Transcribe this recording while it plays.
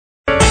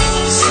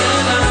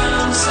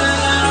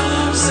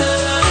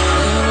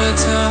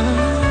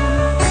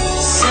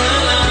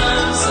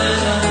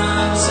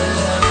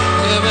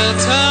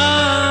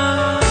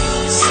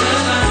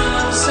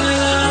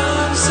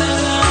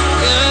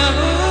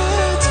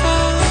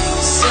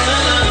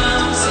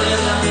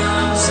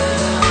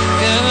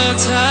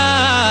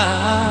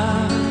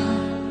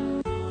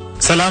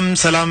ሰላም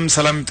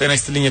ጤና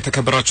ይስጥልኝ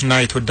የተከበራችሁና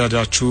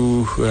የተወደዳችሁ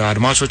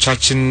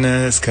አድማጮቻችን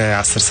እስከ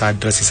 10 ሰዓት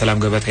ድረስ የሰላም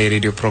ገበታ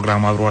የሬዲዮ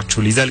ፕሮግራም አብሯችሁ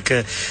ሊዘልቅ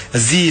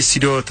እዚህ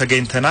ስቱዲዮ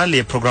ተገኝተናል።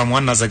 የፕሮግራሙ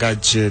ዋና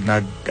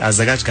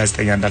አዘጋጅ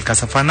ጋዜጠኛ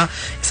እንዳልካሰፋና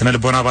የስነ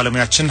ልቦና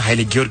ባለሙያችን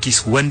ኃይሌ ጊዮርጊስ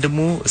ወንድሙ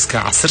እስከ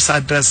 10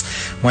 ሰዓት ድረስ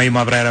ሙያዊ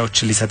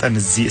ማብራሪያዎችን ሊሰጠን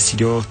እዚህ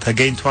ስቱዲዮ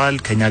ተገኝቷል።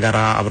 ከኛ ጋር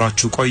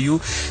አብራችሁ ቆዩ።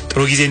 ጥሩ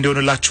ጊዜ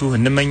እንዲሆንላችሁ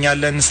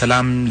እንመኛለን።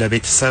 ሰላም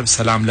ለቤተሰብ፣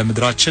 ሰላም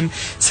ለምድራችን፣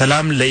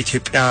 ሰላም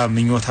ለኢትዮጵያ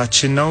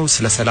ምኞታችን ነው።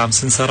 ስለ ሰላም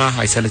ስንሰራ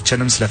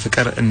አይሰለቸንም። ስለ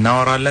ፍቅር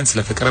እናወራለን፣ ስለ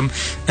ፍቅርም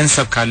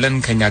እንሰብካለን።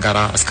 ከኛ ጋራ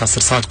እስከ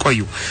 10 ሰዓት ቆዩ።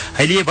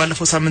 ኃይሌ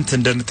ባለፈው ሳምንት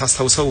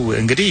እንደምታስታውሰው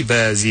እንግዲህ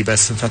በዚህ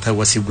በስንፈተ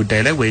ወሲብ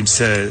ጉዳይ ላይ ወይም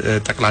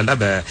ጠቅላላ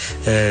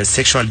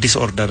በሴክሹዋል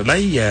ዲስኦርደር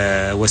ላይ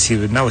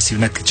የወሲብና ወሲብ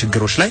ነክ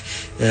ችግሮች ላይ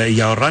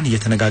እያወራን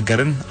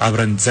እየተነጋገርን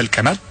አብረን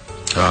ዘልቀናል።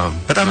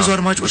 በጣም ብዙ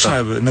አድማጮች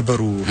ነበሩ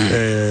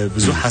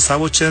ብዙ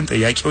ሐሳቦችን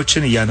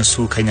ጥያቄዎችን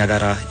ያነሱ ከኛ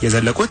ጋራ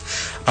የዘለቁት።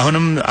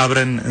 አሁንም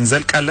አብረን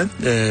እንዘልቃለን።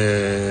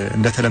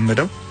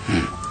 እንደተለመደው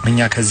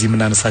እኛ ከዚህ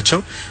ምናነሳቸው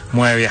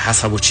ሙያዊ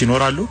ሐሳቦች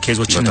ይኖራሉ።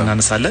 ኬዞችን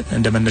እናነሳለን።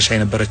 እንደመነሻ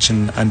የነበረችን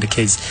አንድ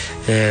ኬዝ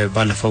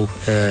ባለፈው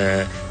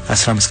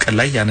 15 ቀን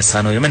ላይ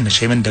ያነሳነው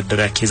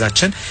የመንደርደሪያ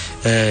ኬዛችን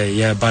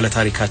የባለ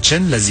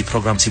ታሪካችን ለዚህ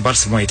ፕሮግራም ሲባል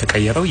ስሟ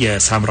የተቀየረው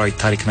የሳምራዊት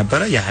ታሪክ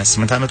ነበረ።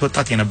 የ28 ዓመት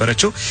ወጣት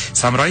የነበረችው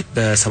ሳምራዊት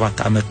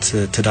በ7 ዓመት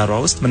ትዳሯ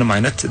ውስጥ ምንም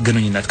አይነት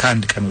ግንኙነት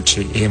ከአንድ ቀን ውጪ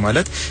ይሄ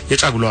ማለት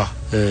የጫጉሏ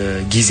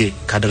ጊዜ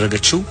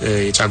ካደረገችው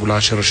የጫጉሏ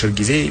ሽርሽር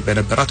ጊዜ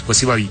በነበራት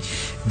ወሲባዊ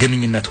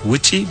ግንኙነት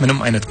ውጪ ምንም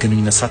አይነት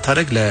ግንኙነት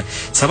ሳታደርግ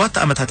ለ7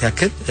 ዓመታት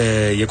ያክል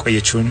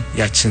የቆየችውን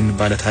ያችን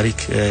ባለ ታሪክ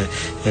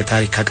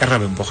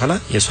ካቀረበን በኋላ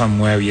የሷን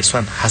ሙያዊ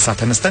የሷን ሐሳብ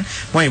ተነስተን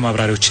ሙያዊ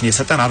ማብራሪያዎችን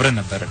እየሰጠን አብረን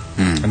ነበር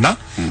እና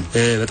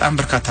በጣም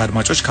በርካታ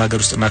አድማጮች ከሀገር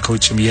ውስጥና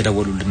ከውጭም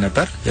እየደወሉልን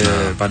ነበር።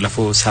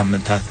 ባለፈው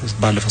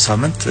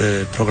ሳምንት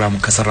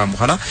ፕሮግራሙን ከሰራን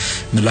በኋላ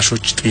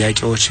ምላሾች፣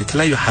 ጥያቄዎች፣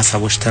 የተለያዩ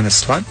ሐሳቦች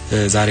ተነስተዋል።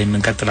 ዛሬም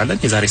እንቀጥላለን።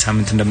 የዛሬ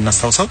ሳምንት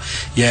እንደምናስታውሰው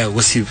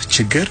የወሲብ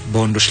ችግር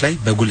በወንዶች ላይ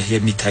በጉልህ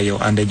የሚታየው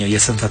አንደኛው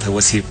የስንፈተ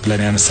ወሲብ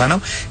ብለን ያነሳነው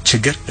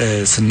ችግር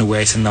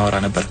ስናወራ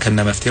ነበር። ከነ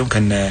መፍትሄው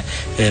ከነ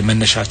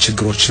መነሻ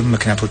ችግሮችም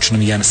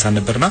ምክንያቶችንም እያነሳን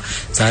ነበርና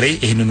ዛሬ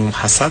ይሄንኑ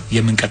ሐሳብ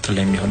የምንቀጥል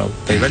ነው የሚሆነው።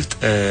 በይበልጥ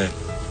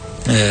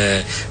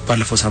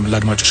ባለፈው ሳምንት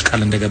ለአድማጮች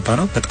ቃል እንደገባ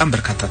ነው በጣም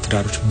በርካታ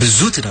ትዳሮች ብዙ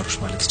ትዳሮች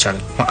ማለት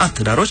ይቻላል ማአት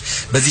ትዳሮች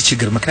በዚህ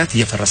ችግር ምክንያት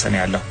እየፈረሰ ነው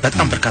ያለው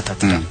በጣም በርካታ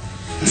ትዳር።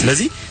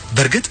 ስለዚህ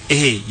በርግጥ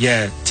ይሄ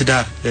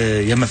የትዳር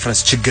የመፍረስ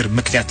ችግር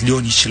ምክንያት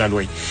ሊሆን ይችላል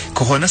ወይ?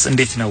 ከሆነስ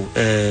እንዴት ነው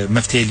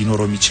መፍትሄ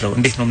ሊኖረው የሚችለው?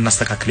 እንዴት ነው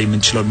እናስተካክለው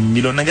የምንችለው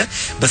የሚለው ነገር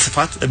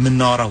በስፋት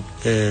የምናወራው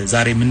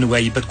ዛሬ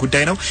የምንወያይበት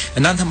ጉዳይ ነው።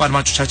 እናንተም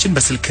አድማጮቻችን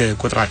በስልክ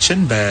ቁጥራችን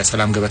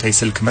በሰላም ገበታ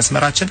ስልክ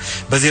መስመራችን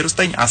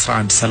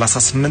በ0911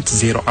 38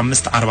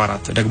 05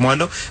 44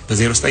 ደግሞአለው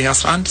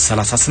በ0911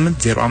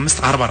 38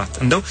 05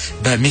 44 እንደው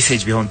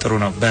በሜሴጅ ቢሆን ጥሩ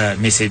ነው።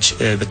 በሜሴጅ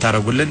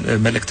ብታረጉልን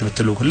መልእክት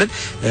ብትልኩልን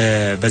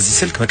በዚህ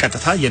ስልክ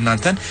በቀጥታ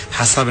የእናንተን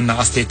ሐሳብና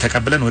አስተያየት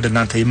ተቀብለን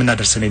ወደናንተ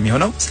የምናደርስ ነው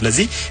የሚሆነው።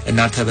 ስለዚህ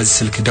እናንተ በዚህ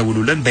ስልክ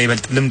ደውሉልን።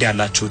 በይበልጥ ልምድ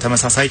ያላችሁ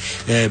ተመሳሳይ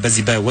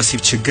በዚህ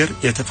በወሲብ ችግር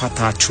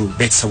የተፋታችሁ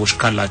ቤተሰቦች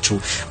ካላችሁ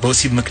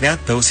በወሲብ ምክንያት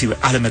በወሲብ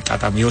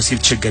አለመጣጣም የወሲብ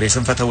ችግር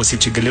የስንፈተ ወሲብ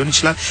ችግር ሊሆን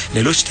ይችላል።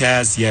 ሌሎች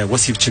ተያያዥ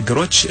የወሲብ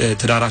ችግሮች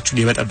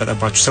ትዳራችሁን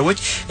የበጠበጠባችሁ ሰዎች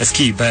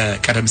እስኪ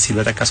በቀደም ሲል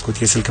በተቀስኩት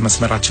የስልክ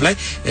መስመራችን ላይ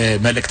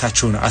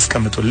መልእክታችሁን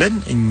አስቀምጡልን።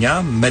 እኛ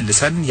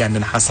መልሰን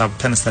ያንን ሐሳብ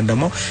ተነስተን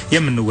ደግሞ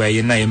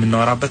የምንወያይና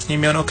የምናወራበት ነው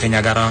የሚሆነው። ከኛ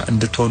ጋራ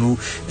እንድትሆኑ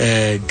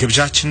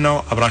ግብዣችን ነው።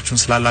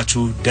 አብራችሁን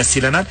ስላላችሁ ደስ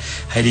ይለናል።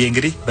 ኃይሌ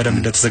እንግዲህ በደንብ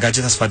እንደተዘጋጀ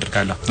ተስፋ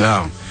አድርጋለሁ።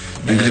 አዎ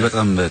እንግዲህ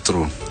በጣም ጥሩ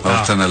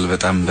አውርተናል።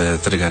 በጣም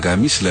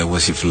በተደጋጋሚ ስለ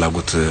ወሲብ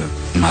ፍላጎት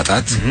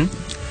ማጣት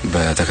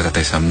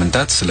በተከታታይ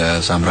ሳምንታት ስለ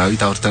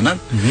ሳምራዊት አውርተናል።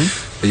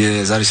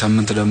 የዛሬ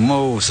ሳምንት ደግሞ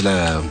ስለ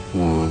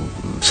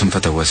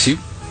ስንፈተ ወሲብ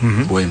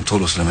ወይም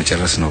ቶሎ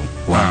ስለመጨረስ ነው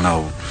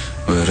ዋናው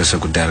ርዕሰ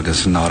ጉዳይ አድርገን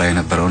ስናወራ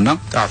የነበረውና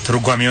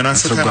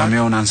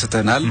ትርጓሜውን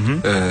አንስተናል።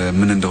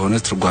 ምን እንደሆነ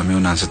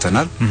ትርጓሜውን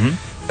አንስተናል።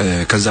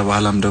 ከዛ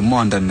በኋላም ደግሞ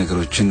አንዳንድ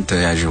ነገሮችን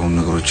ተያያዥ የሆኑ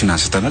ነገሮችን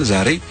አንስተናል።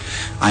 ዛሬ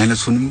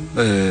አይነቱንም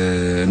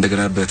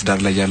እንደገና በትዳር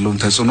ላይ ያለውን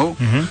ተጽዕኖ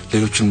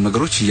ሌሎችን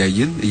ነገሮች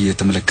እያየን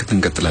እየተመለከትን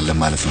እንቀጥላለን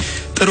ማለት ነው።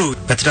 ጥሩ።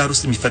 በትዳር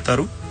ውስጥ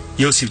የሚፈጠሩ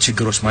የወሲብ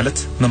ችግሮች ማለት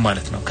ምን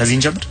ማለት ነው? ከዚህ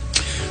እንጀምር።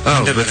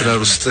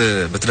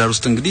 በትዳር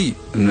ውስጥ እንግዲህ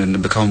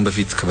በካሁን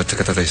በፊት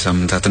በተከታታይ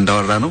ሳምንታት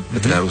እንዳወራ ነው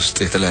በትዳር ውስጥ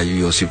የተለያዩ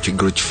የወሲብ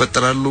ችግሮች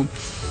ይፈጠራሉ።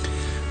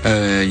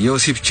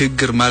 የወሲብ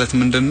ችግር ማለት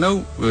ምንድነው?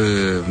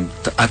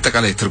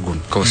 አጠቃላይ ትርጉም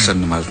ከወሰን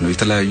ማለት ነው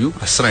የተለያዩ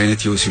 10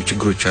 አይነት የወሲብ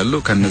ችግሮች አሉ።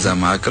 ከነዛ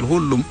ማዕከል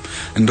ሁሉም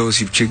እንደ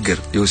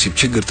የወሲብ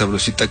ችግር ተብሎ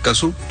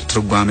ሲጠቀሱ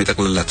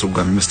ጠቅላላ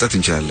ትርጓሜ መስጠት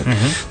እንችላለን።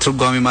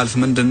 ትርጓሜ ማለት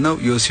ምንድነው?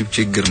 የወሲብ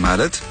ችግር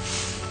ማለት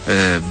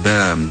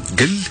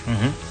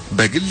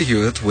በግል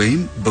ህይወት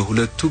ወይም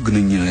በሁለቱ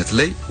ግንኙነት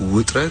ላይ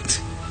ውጥረት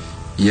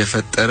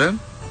የፈጠረ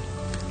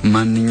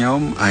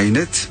ማንኛውም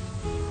አይነት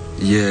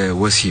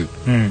የወሲብ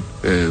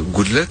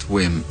ጉድለት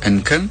ወይም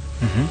እንከን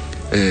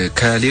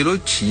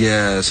ከሌሎች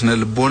የስነ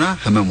ልቦና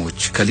ህመሞች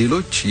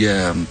ከሌሎች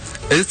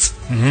የእጽ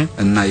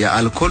እና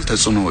የአልኮል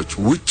ተጽዕኖዎች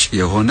ውጭ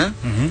የሆነ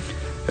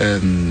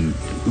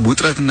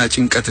ውጥረትና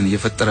ጭንቀትን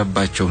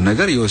የፈጠረባቸው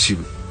ነገር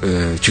የወሲብ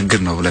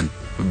ችግር ነው ብለን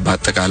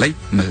በአጠቃላይ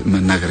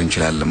መናገር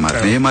እንችላለን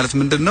ማለት ነው። ይሄ ማለት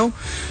ምንድነው?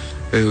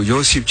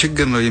 የወሲብ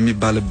ችግር ነው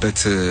የሚባልበት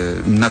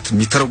እናት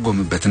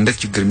የሚተረጎምበት እንደ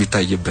ችግር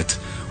የሚታይበት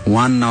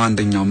ዋናው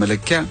አንደኛው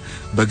መለኪያ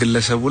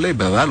በግለሰቡ ላይ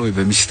በባል ወይ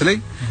በሚስት ላይ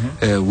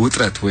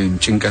ውጥረት ወይም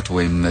ጭንቀት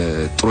ወይም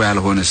ጥሩ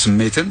ያልሆነ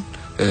ስሜትን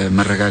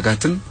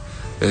መረጋጋትን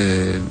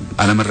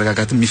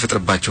አለመረጋጋትን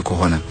የሚፈጥርባቸው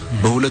ከሆነ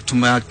በሁለቱ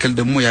መካከል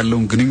ደግሞ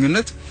ያለውን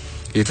ግንኙነት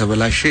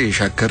የተበላሸ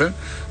የሻከረ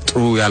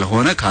ጥሩ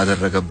ያልሆነ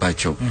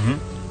ካደረገባቸው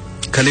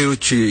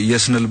ከሌሎች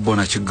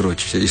የስነልቦና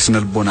ችግሮች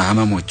የስነልቦና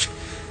ህመሞች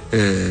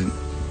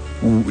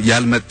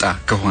ያልመጣ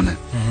ከሆነ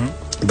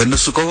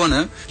በእነሱ ከሆነ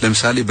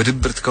ለምሳሌ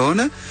በድብርት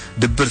ከሆነ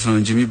ድብርት ነው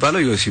እንጂ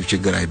የሚባለው የወሲብ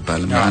ችግር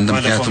አይባልም። አንድ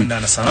ምክንያቱም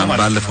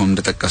ባለፈው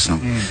እንደተጠቀስ ነው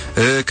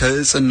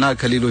ከእጽና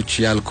ከሌሎች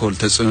የአልኮል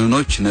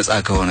ተጽዕኖች ነፃ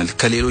ከሆነ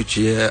ከሌሎች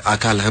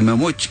የአካል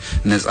ህመሞች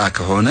ነፃ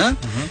ከሆነ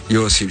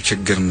የወሲብ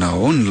ችግር ነው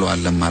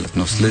እንለዋለን ማለት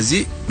ነው።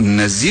 ስለዚህ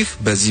እነዚህ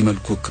በዚህ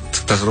መልኩ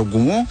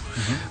ተተረጉሞ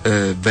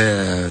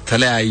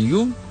በተለያዩ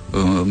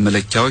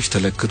መለኪያዎች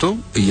ተለክቶ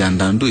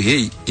እያንዳንዱ ይሄ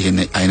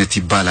አይነት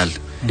ይባላል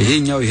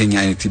ይሄኛው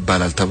አይነት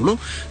ይባላል ተብሎ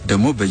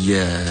ደግሞ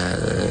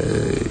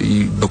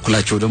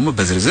በኩላቸው ደግሞ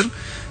በዝርዝር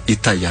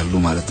ይታያሉ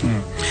ማለት ነው።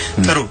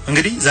 ጥሩ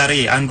እንግዲህ ዛሬ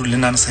አንዱ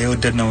ልናነሳ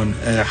የወደድነውን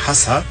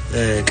ሐሳብ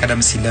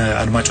ቀደም ሲል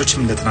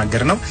አድማጮችም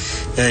እንደተናገርነው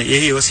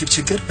ይሄ የወሲብ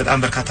ችግር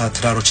በጣም በርካታ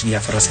ትዳሮችን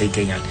ያፈረሰ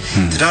ይገኛል።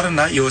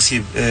 ትዳርና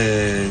የወሲብ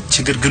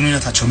ችግር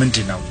ግንኙነታቸው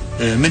ምንድነው?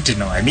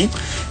 አይ ሚን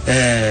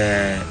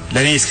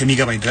ለኔ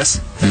እስከሚገባኝ ድረስ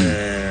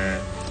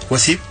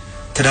ወሲብ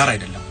ትዳር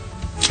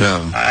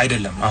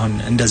አይደለም አሁን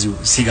እንደዚሁ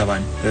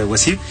ሲገባን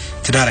ወሲብ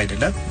ትዳር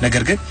አይደለም።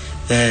 ነገር ግን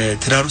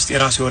ትዳር ውስጥ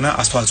የራሱ የሆነ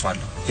አስተዋጽኦ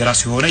አለው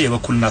የራሱ የሆነ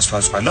የበኩልና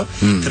አስተዋጽኦ አለው።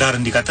 ትዳር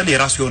እንዲቀጥል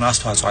የራሱ የሆነ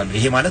አስተዋጽኦ አለው።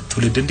 ይሄ ማለት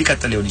ትውልድ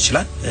እንዲቀጥል ሊሆን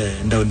ይችላል።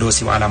 እንደ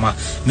ወሲብ ዓላማ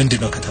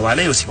ምንድነው ከተባለ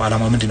የወሲብ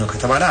ዓላማ ምንድነው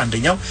ከተባለ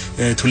አንደኛው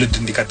ትውልድ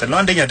እንዲቀጥል ነው።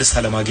 አንደኛ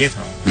ደስታ ለማግኘት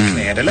ነው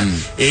አይደለም።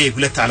 ይሄ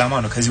ሁለት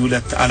ዓላማ ነው። ከዚህ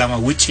ሁለት ዓላማ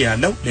ውጪ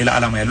ያለው ሌላ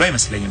ዓላማ ያለው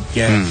አይመስለኝም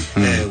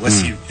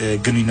የወሲብ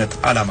ግንኙነት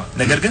ዓላማ።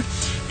 ነገር ግን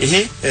ይሄ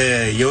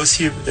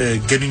የወሲብ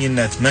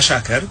ግንኙነት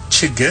መሻከር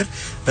ችግር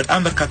በጣም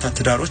በርካታ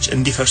ትዳሮች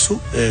እንዲፈርሱ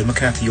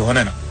ምክንያት እየሆነ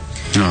ነው።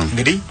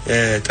 እንግዲህ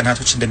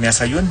ጥናቶች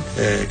እንደሚያሳዩን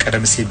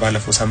ቀደም ሲል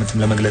ባለፈው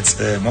ሳምንትም ለመግለጽ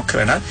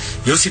ሞክረናል።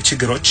 የወሲብ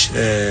ችግሮች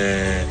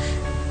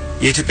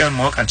የኢትዮጵያን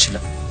ማወቅ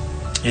አንችልም።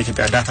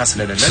 የኢትዮጵያ ዳታ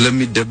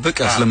ስለሚደበቅ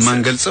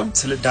ስለማንገልጸው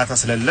ስለ ዳታ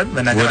ስለሌለን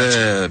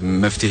መናገራችን ወደ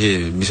መፍትሄ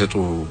የሚሰጡ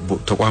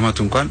ተቋማት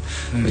እንኳን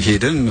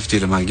ሄደን መፍትሄ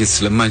ለማግኘት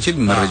ስለማንችል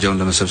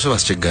መረጃውን ለመሰብሰብ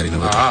አስቸጋሪ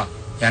ነው በጣም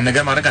ያን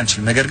ነገር ማድረግ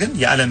አንችልም። ነገር ግን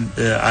የዓለም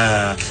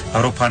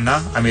አውሮፓና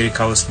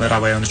አሜሪካ ውስጥ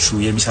ምዕራባውያኖቹ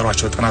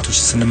የሚሰሯቸው ጥናቶች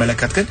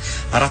ስንመለከት ግን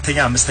 4ኛ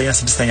 5ኛ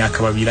 6ኛ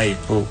አካባቢ ላይ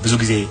ብዙ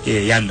ጊዜ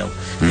ያለው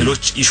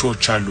ሌሎች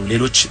ኢሹዎች አሉ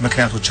ሌሎች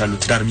ምክንያቶች አሉ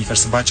ትዳር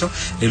የሚፈርስባቸው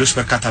ሌሎች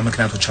በርካታ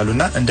ምክንያቶች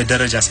አሉና እንደ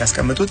ደረጃ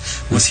ሲያስቀምጡት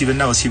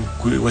ወሲብና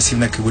ወሲብ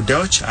ነክ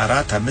ጉዳዮች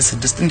 4 5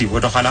 6 እንዲህ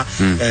ወደ ኋላ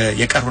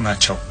የቀሩ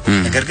ናቸው።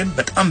 ነገር ግን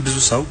በጣም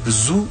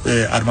ብዙ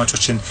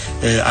አድማጮችን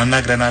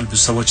አናግረናል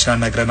ብዙ ሰዎችን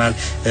አናግረናል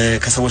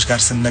ከሰዎች ጋር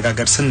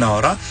ስንነጋገር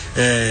ስናወራ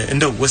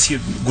እንደው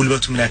ወሲብ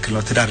ጉልበቱ ምን ያክል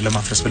ነው ትዳር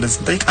ለማፍረስ ብለን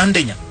ስንጠይቅ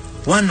አንደኛ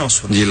ዋናው እሱ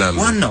ነው።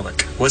 ዋናው በቃ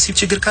ወሲብ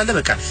ችግር ካለ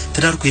በቃ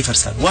ትዳር እኮ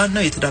ይፈርሳል።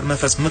 ዋናው የትዳር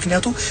መፍረስ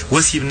ምክንያቱ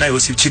ወሲብና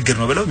የወሲብ ችግር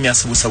ነው ብለው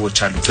የሚያስቡ ሰዎች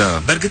አሉ።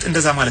 በርግጥ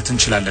እንደዛ ማለት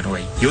እንችላለን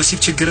ወይ? የወሲብ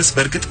ችግርስ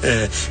በርግጥ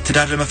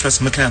ትዳር ለመፍረስ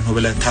ምክንያት ነው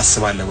ብለን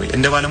ታስባለህ ወይ?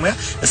 እንደ ባለሙያ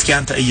እስኪ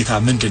አንተ እይታ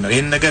ምንድነው?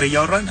 ይሄን ነገር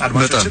እያወራን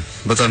አድማጮች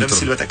በጣም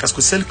ሲል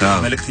በተቀስኩት ስልክ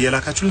መልእክት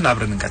እየላካችሁልን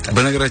አብረን እንቀጥል።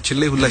 በነገራችን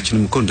ላይ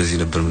ሁላችንም እኮ እንደዚህ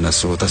ነበር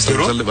የምናስበው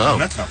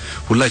ታስተውላለህ?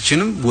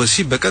 ሁላችንም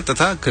ወሲብ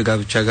በቀጥታ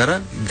ከጋብቻ ጋራ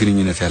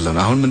ግንኙነት ያለው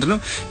ነው። አሁን ምንድነው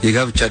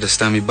የጋብቻ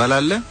ደስታ የሚባል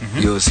አለ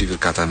የወሲብ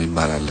እርካታ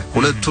የሚባል አለ።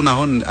 ሁለቱን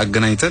አሁን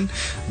አገናኝተን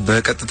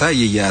በቀጥታ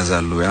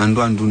ይያያዛሉ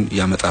አንዱን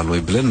ያመጣሉ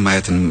ወይ ብለን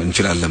ማየት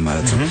እንችላለን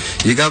ማለት ነው።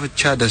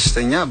 የጋብቻ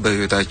ደስተኛ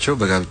በህይወታቸው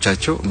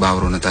በጋብቻቸው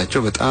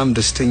በአብሮነታቸው በጣም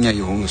ደስተኛ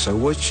የሆኑ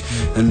ሰዎች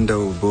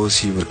እንደው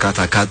በወሲብ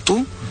እርካታ ካጡ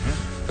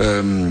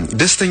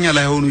ደስተኛ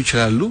ላይሆኑ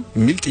ይችላሉ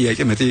የሚል ጥያቄ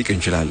መጠየቅ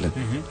እንችላለን።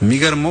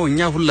 የሚገርመው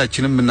እኛ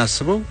ሁላችንም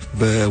እናስበው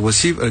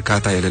በወሲብ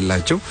እርካታ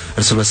የሌላቸው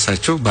እርስ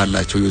በርሳቸው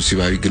ባላቸው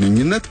የወሲባዊ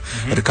ግንኙነት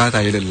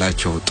እርካታ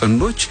የሌላቸው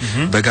ጥንዶች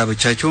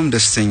በጋብቻቸውም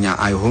ደስተኛ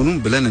አይሆኑም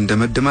ብለን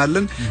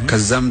እንደመድማለን።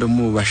 ከዛም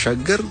ደግሞ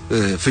ባሻገር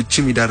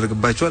ፍቺም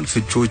ይዳርግባቸዋል።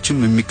 ፍቺዎችም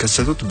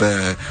የሚከሰቱት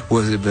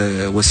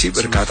በወሲብ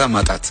እርካታ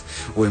ማጣት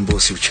ወይም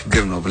በወሲብ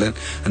ችግር ነው ብለን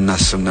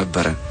እናስብ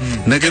ነበር።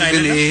 ነገር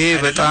ግን ይሄ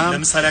በጣም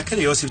ለምሳሌ አከለ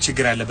የወሲብ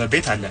ችግር ያለበት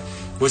ቤት አለ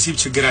ወሲብ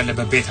ችግር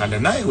ያለበት ቤት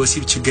አለና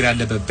ወሲብ ችግር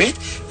ያለበት ቤት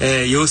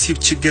የወሲብ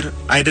ችግር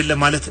አይደለም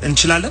ማለት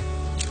እንችላለን።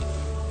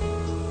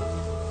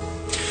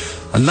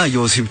 እና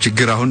የወሲብ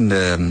ችግር አሁን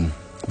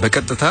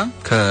በቀጥታ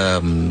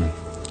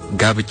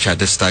ከጋብቻ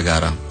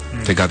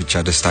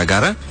ደስታ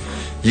ጋራ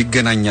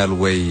ይገናኛል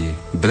ወይ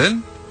ብለን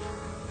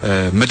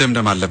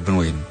መደምደም አለብን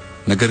ወይ?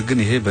 ነገር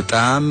ግን ይሄ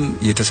በጣም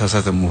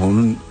የተሳሳተ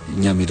መሆኑን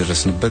እኛም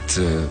የደረስንበት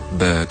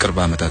በቅርብ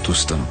ዓመታት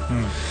ውስጥ ነው።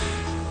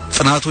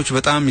 ጥናቶች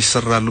በጣም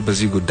ይሰራሉ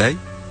በዚህ ጉዳይ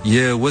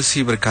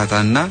የወሲብ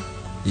እርካታና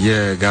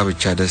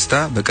የጋብቻ ደስታ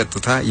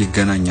በቀጥታ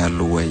ይገናኛሉ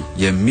ወይ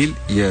የሚል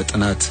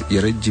የጥናት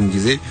የረጅም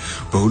ጊዜ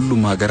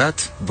በሁሉም ሀገራት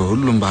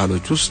በሁሉም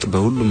ባህሎች ውስጥ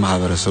በሁሉም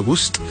ማህበረሰብ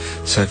ውስጥ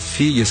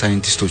ሰፊ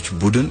የሳይንቲስቶች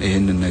ቡድን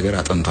ይሄንን ነገር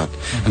አጥንቷል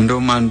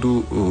እንደውም አንዱ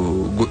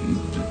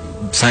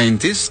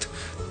ሳይንቲስት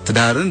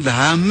ትዳርን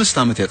ለ25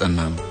 አመት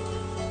ያጠና ነው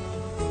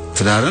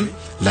ትዳርን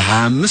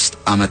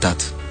ለ25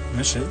 አመታት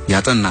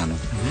ያጠና ነው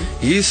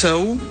ይህ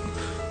ሰው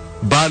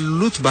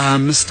ባሉት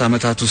በ25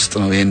 አመታት ውስጥ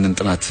ነው ይሄንን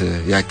ጥናት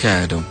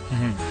ያካሄደው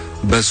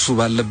በሱ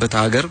ባለበት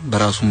ሀገር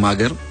በራሱም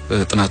ሀገር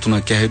ጥናቱን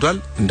አካሄዷል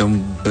እንደውም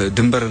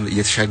ድንበር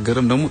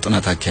እየተሻገረም ደግሞ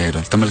ጥናት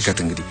አካሄዷል ተመልከት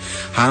እንግዲህ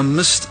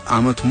 25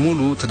 አመት ሙሉ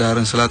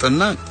ትዳርን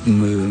ስላጠና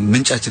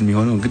ምንጫችን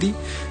የሚሆነው እንግዲህ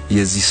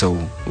የዚህ ሰው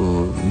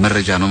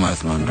መረጃ ነው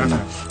ማለት ነው አንዱና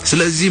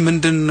ስለዚህ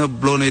ምንድነው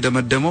ብሎ ነው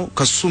የደመደመው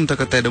ከሱም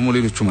ተከታይ ደግሞ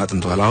ሌሎቹም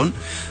አጥንተዋል አሁን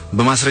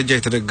በማስረጃ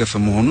የተደገፈ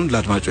መሆኑን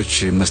ለአድማጮች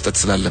መስጠት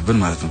ስላለብን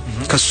ማለት ነው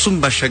ከሱም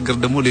ባሻገር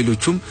ደግሞ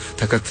ሌሎቹም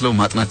ተከትለው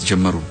ማጥናት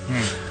ጀመሩ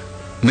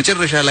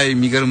መጨረሻ ላይ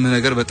የሚገርም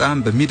ነገር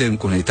በጣም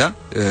በሚደንቅ ሁኔታ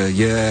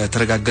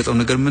የተረጋገጠው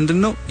ነገር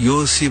ምንድነው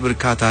የወሲብ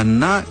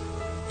እርካታና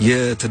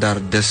የትዳር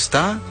ደስታ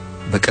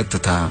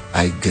በቀጥታ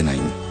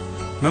አይገናኙም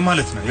ምን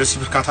ማለት ነው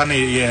የወሲብ እርካታና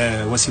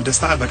የወሲብ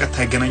ደስታ በቀጥታ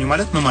አይገናኙ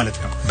ማለት ምን ማለት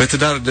ነው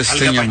በትዳር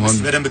ደስተኛ መሆን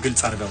በደንብ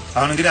ግልጽ አድርገው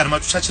አሁን እንግዲህ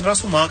አድማጮቻችን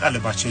ራሱ ማወቅ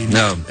አለባቸው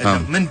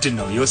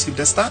ምንድነው የወሲብ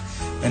ደስታ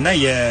እና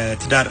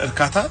የትዳር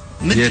እርካታ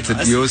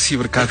ምንድነው የወሲብ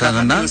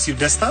እርካታና የወሲብ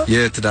ደስታ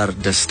የትዳር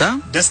ደስታ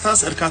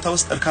ደስታስ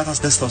እርካታስ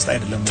ደስታ ውስጥ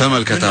አይደለም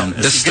ተመልከታም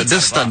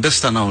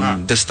ደስታ ነው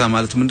ደስታ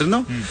ማለት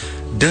ምንድነው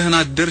ደህና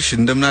አደርሽ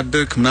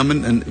እንደምናደርክ ምናምን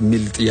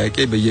የሚል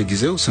ጥያቄ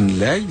በየጊዜው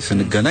ስንለያይ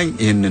ስንገናኝ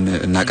ይሄንን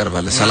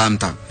እናቀርባለን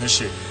ሰላምታ እሺ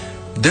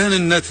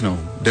ደህንነት ነው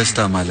ደስታ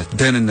ማለት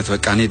ደህንነት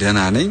በቃ እኔ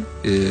ደህና ነኝ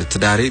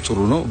ትዳሬ ጥሩ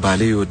ነው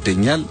ባሌ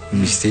ይወደኛል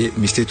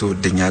ሚስቴ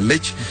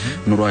ትወደኛለች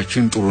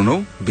ኑሯችን ጥሩ ነው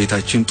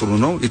ቤታችን ጥሩ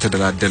ነው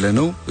የተደላደለ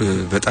ነው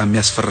በጣም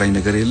የሚያስፈራኝ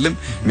ነገር የለም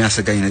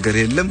የሚያሰጋኝ ነገር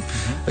የለም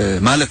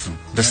ማለት ነው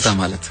ደስታ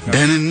ማለት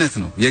ደህንነት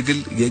ነው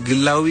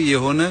የግላዊ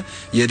የሆነ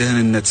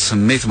የደህንነት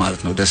ስሜት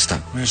ማለት ነው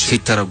ደስታ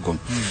ሲተረጎም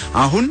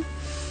አሁን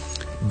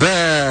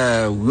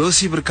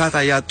በወሲብ እርካታ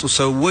ያጡ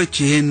ሰዎች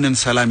ይሄንን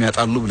ሰላም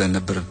ያጣሉ ብለን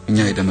ነበር እኛ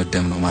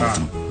የደመደምነው ማለት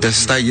ነው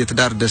ደስታ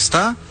የትዳር ደስታ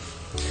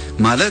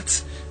ማለት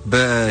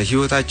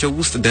በህይወታቸው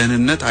ውስጥ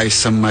ደህንነት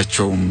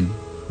አይሰማቸውም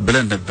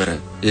ብለን ነበር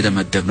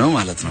የደመደምነው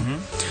ማለት ነው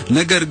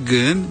ነገር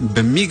ግን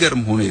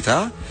በሚገርም ሁኔታ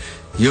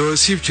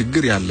የወሲብ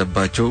ችግር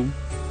ያለባቸው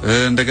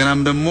እንደገናም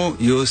ደግሞ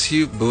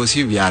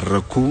በወሲብ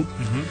ያረኩ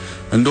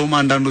እንደውም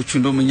አንዳንዶቹ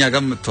እንደውም እኛ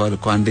ጋር መጥተዋል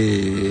እኮ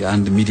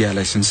አንድ ሚዲያ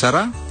ላይ ስንሰራ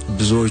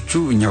ብዙዎቹ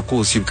እኛኮ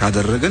ወሲብ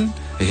ካደረግን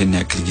ይሄን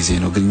ያክል ጊዜ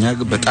ነው ግን እኛ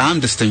በጣም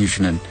ደስተኞች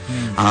ነን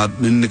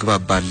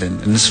እንግባባለን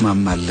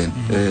እንስማማለን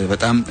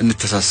በጣም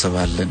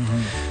እንተሳሰባለን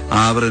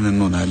አብረን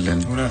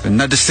እንሆናለን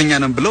እና ደስተኛ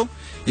ነን ብለው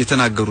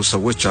የተናገሩ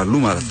ሰዎች አሉ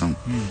ማለት ነው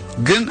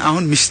ግን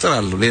አሁን ሚስጥር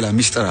አለው ሌላ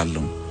ሚስጥር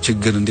አለው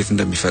ችግር እንዴት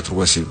እንደሚፈጥር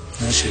ወሲብ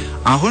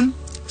አሁን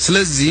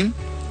ስለዚህ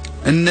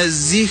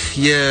እነዚህ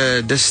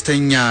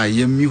የደስተኛ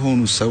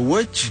የሚሆኑ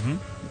ሰዎች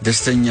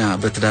ደስተኛ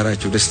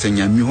በትዳራቸው ደስተኛ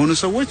የሚሆኑ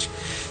ሰዎች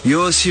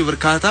የወሲብ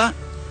እርካታ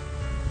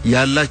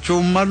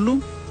ያላቸውም አሉ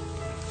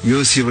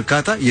የወሲብ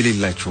እርካታ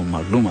የሌላቸውም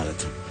አሉ ማለት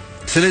ነው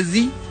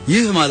ስለዚህ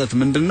ይህ ማለት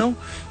ምንድነው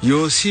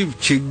የወሲብ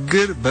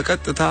ችግር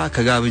በቀጥታ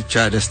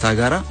ከጋብቻ ደስታ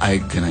ጋር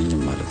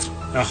አይገናኝም ማለት ነው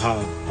አሃ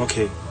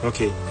ኦኬ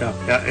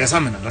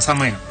ያሳምናል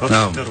አሳማኝ ነው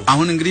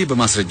አሁን እንግዲህ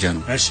በማስረጃ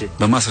ነው እሺ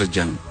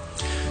በማስረጃ ነው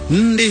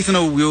እንዴት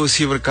ነው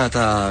የወሲብ እርካታ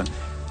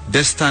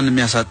ደስታን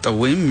የሚያሳጣው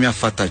ወይም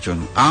የሚያፋታቸው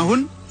ነው አሁን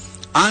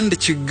አንድ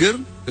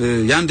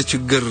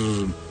ችግር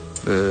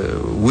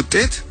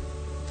ውጤት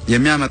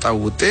የሚያመጣው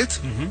ውጤት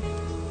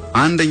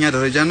አንደኛ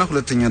ደረጃና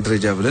ሁለተኛ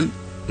ደረጃ ብለን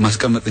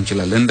ማስቀመጥ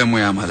እንችላለን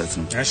እንደሞያ ማለት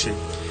ነው እሺ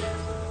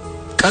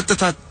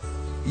ቀጥታ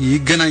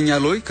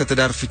ይገናኛል ወይ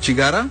ከትዳር ፍቺ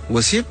ጋራ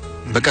ወሲብ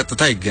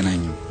በቀጥታ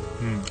ይገናኛል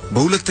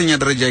በሁለተኛ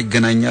ደረጃ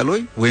ይገናኛል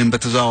ወይ ወይም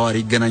በተዘዋዋሪ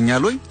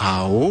ይገናኛል ወይ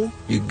አዎ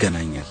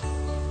ይገናኛል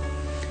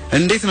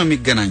እንዴት ነው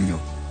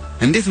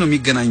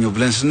የሚገናኘው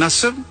ብለን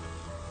ስናስብ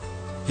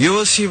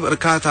የወሲብ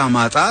እርካታ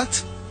ማጣት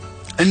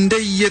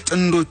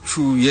እንደየጥንዶቹ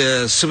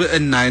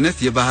የስብዕና አይነት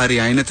የባህሪ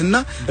አይነትና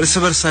እርስ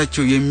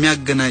በርሳቸው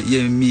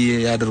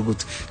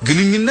የሚያደርጉት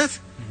ግንኙነት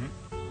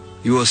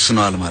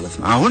ይወስናል ማለት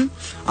ነው አሁን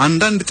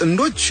አንዳንድ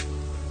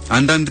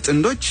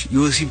ጥንዶች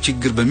የወሲብ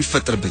ችግር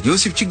በሚፈጠርበት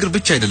የወሲብ ችግር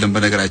ብቻ አይደለም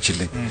በነገራችን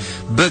ላይ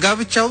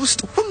በጋብቻ ውስጥ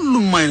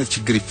ሁሉም አይነት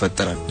ችግር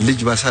ይፈጠራል ልጅ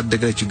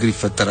ባሳደገ ችግር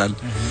ይፈጠራል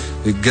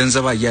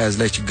ገንዘብ አያያዝ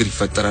ላይ ችግር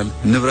ይፈጠራል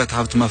ንብረት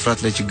ሀብት ማፍራት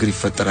ላይ ችግር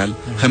ይፈጠራል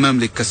ህመም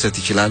ሊከሰት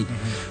ይችላል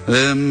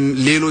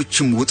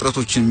ሌሎችም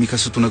ውጥረቶችን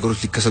የሚከሰቱ ነገሮች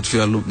ሊከሰቱ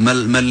ይችላሉ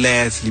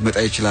መለያየት ሊመጣ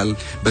ይችላል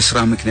በስራ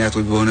ምክንያት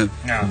ወይ በሆነ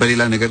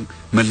በሌላ ነገር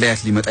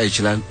መለያየት ሊመጣ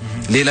ይችላል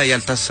ሌላ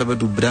ያልታሰበ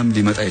ዱብዳም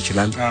ሊመጣ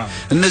ይችላል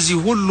እነዚህ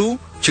ሁሉ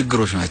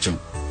ችግሮች ናቸው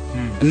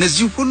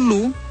እነዚህ ሁሉ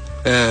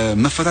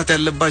መፈታት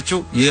ያለባቸው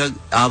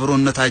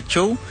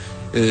የአብሮነታቸው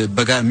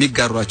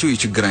የሚጋሯቸው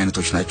የችግር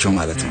አይነቶች ናቸው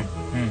ማለት ነው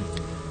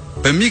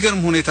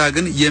በሚገርም ሁኔታ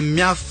ግን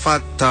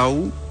የሚያፋታው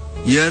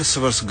የእርስ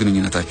በርስ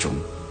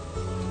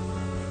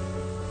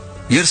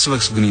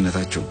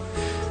ግንኙነታቸው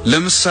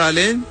ለምሳሌ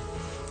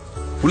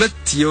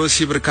ሁለት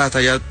የወሲብ እርካታ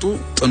ያጡ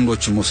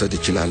ጥንዶችን መውሰድ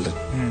ይችላል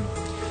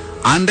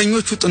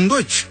አንደኞቹ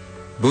ጥንዶች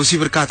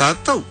በወሲብ እርካታ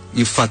አጥተው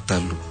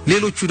ይፋታሉ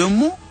ሌሎቹ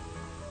ደግሞ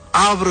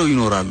አብረው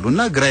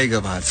ይኖራሉና ግራ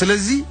ይገባል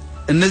ስለዚህ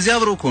እነዚህ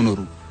አብረው ኮኖሩ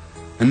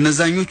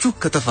እነዛኞቹ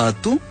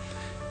ከተፋቱ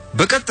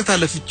በቀጥታ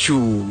ለፍቺው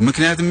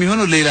ምክንያት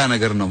የሚሆነው ሌላ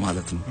ነገር ነው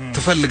ማለት ነው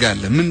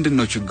ትፈልጋለህ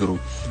ምንድነው ችግሩ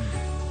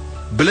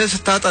ብለህ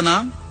ስታጠና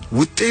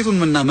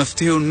ውጤቱንና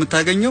መፍትሄውን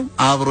የምታገኘው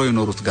አብረው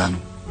የኖሩት ጋር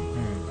ነው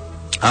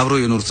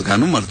አብረው የኖሩት ጋር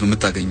ነው ማለት ነው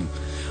የምታገኘው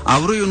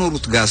አብረው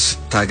የኖሩት ጋር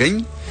ስታገኝ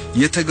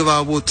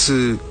የተግባቦት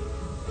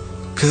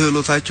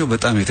ክህሎታቸው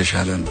በጣም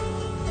የተሻለ ነው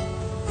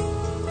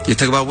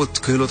የተግባቦት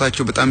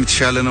ክህሎታቸው በጣም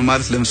የተሻለ ነው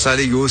ማለት ለምሳሌ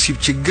የወሲብ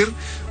ችግር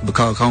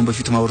ካሁን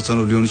በፊት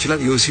ማውርተነው ሊሆን ይችላል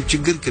የወሲብ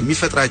ችግር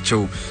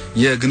ከሚፈጥራቸው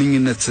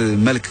የግንኙነት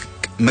መልክ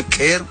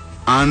መቀየር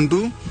አንዱ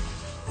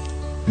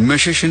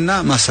መሸሽና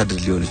ማሳደድ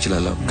ሊሆን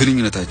ይችላል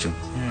ግንኙነታቸው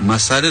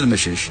ማሳደድ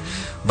መሸሽ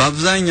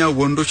በአብዛኛው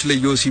ወንዶች ላይ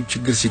የወሲብ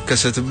ችግር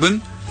ሲከሰትብን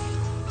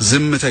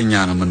ዝምተኛ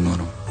ነው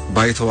የምንሆነው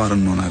ባይተዋር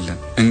እንሆናለን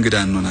እንግዳ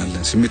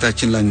እንሆናለን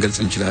ስሜታችን ላንገልጽ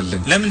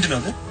እንችላለን ለምንድን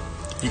ነው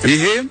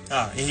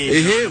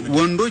ይሄ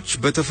ወንዶች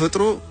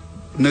በተፈጥሮ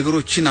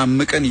ነገሮችን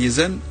አመቀን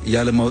ይዘን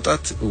ያለ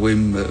ማውጣት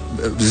ወይም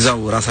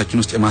ዛው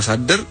ራሳችን ውስጥ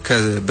የማሳደር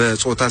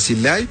በጾታ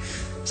ሲለያይ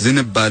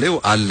ዝንባሌው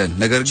አለን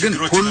ነገር ግን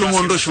ሁሉም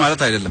ወንዶች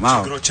ማለት አይደለም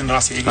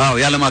አዎ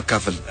ያለ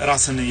ማካፈል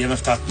ራስን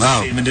የመፍታት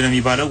ምንድነው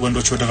የሚባለው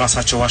ወንዶች ወደ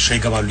ራሳቸው ዋሻ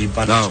ይገባሉ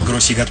ይባላል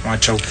ችግሮች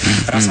ሲገጥሟቸው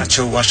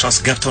ራሳቸው ዋሻ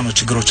ውስጥ ገብተው ነው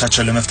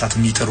ችግሮቻቸውን ለመፍታት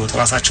የሚጥሩት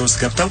ራሳቸው ውስጥ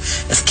ገብተው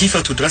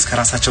እስኪፈቱ ድረስ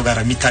ከራሳቸው ጋር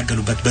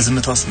የሚታገሉበት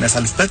በዝምታ ውስጥ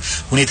የሚያሳልፉበት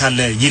ሁኔታ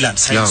አለ ይላል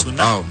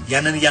ሳይንሱና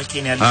ያንን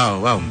ያልከኝ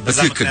ያለው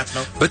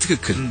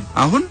በትክክል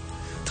አሁን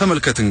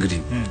ተመልከት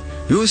እንግዲህ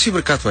የወሲብ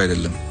እርካታ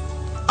አይደለም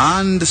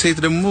አንድ ሴት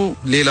ደግሞ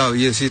ሌላው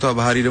የሴቷ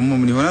ባህሪ ደግሞ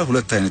ምን ይሆናል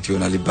ሁለት አይነት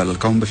ይሆናል ይባላል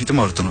ካሁን በፊትም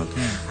አውርተናል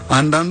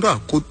አንዳንዷ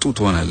ቁጡ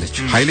ትሆናለች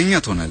ኃይለኛ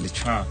ትሆናለች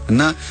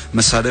እና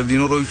መሳደብ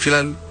ሊኖረው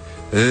ይችላል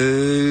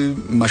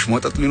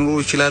ማሽሟጠጥ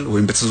ሊኖረው ይችላል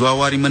ወይም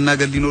በተዘዋዋሪ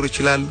መናገር ሊኖር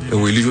ይችላል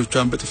ወይ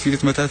ልጆቿን በጥፊ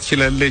ልትመታ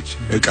ትችላለች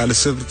ቃል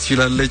ሰብር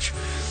ትችላለች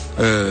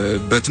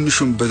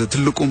በትንሹም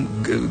በትልቁም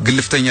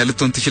ግልፍተኛ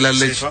ልትሆን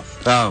ትችላለች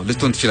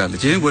ልትሆን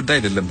ትችላለች ይሄን ጎዳ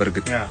አይደለም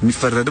በርግጥ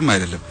የሚፈረድም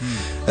አይደለም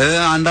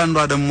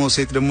አንዳንዷ ደግሞ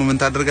ሴት ደግሞ ምን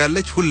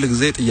ታደርጋለች ሁሉ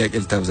ጊዜ ጥያቄ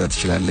ልታብዛ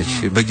ትችላለች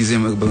በጊዜ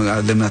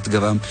ለምን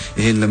አትገባም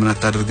ይሄን ለምን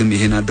አታደርግም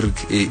ይሄን አድርግ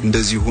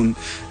እንደዚሁን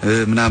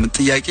ምናምን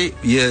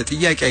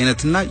የጥያቄ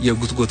አይነትና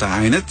የጉትጎታ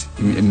አይነት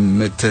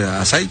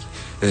መታሳይ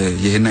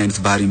ይሄን አይነት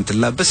ባህሪ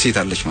የምትላበስ ሴት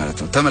አለች ማለት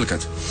ነው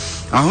ተመልከት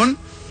አሁን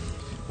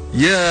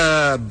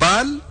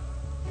የባል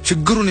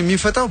ችግሩን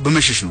የሚፈታው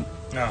በመሸሽ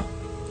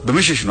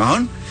ነው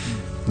አሁን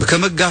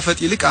ከመጋፈጥ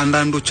ይልቅ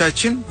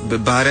አንዳንዶቻችን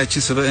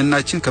ባህሪያችን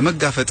ስብዕናችን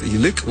ከመጋፈጥ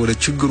ይልቅ ወደ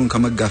ችግሩን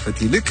ከመጋፈጥ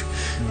ይልቅ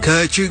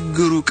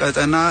ከችግሩ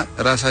ቀጠና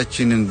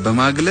ራሳችንን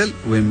በማግለል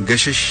ወይም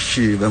ገሸሽ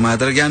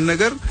በማድረግ ያን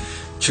ነገር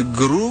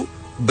ችግሩ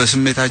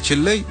በስሜታችን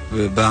ላይ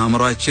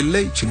በአእምሮአችን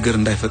ላይ ችግር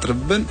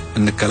እንዳይፈጥርብን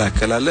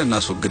እንከላከላለን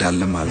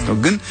እናስወግዳለን ማለት ነው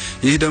ግን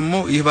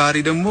ይህ ባህሪ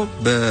ደግሞ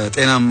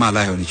በጤናማ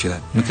ላይሆን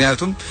ይችላል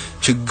ምክንያቱም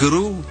ችግሩ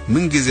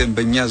ምን ጊዜም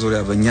በእኛ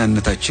ዙሪያ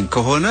በእኛነታችን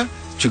ከሆነ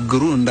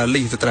ችግሩ እንዳለ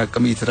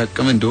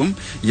እየተጠራቀመ እንደውም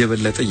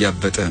የበለጠ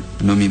ያበጠ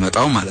ነው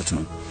የሚመጣው ማለት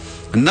ነው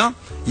እና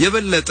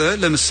የበለጠ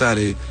ለምሳሌ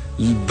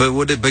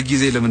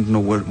በጊዜ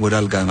ለምንድነው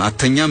ወዳልጋ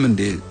አተኛም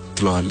እንደ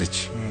ትለዋለች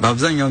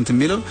በአብዛኛው እንት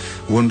የሚለው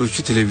ወንዶቹ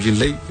ቴሌቪዥን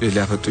ላይ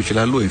ሊያፈጡ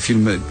ይችላሉ ወይ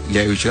ፊልም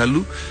ሊያዩ ይችላሉ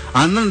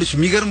አንዳንዶች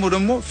የሚገርመው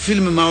ደግሞ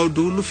ፊልም ማውዱ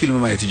ሁሉ ፊልም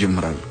ማየት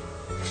ይጀምራሉ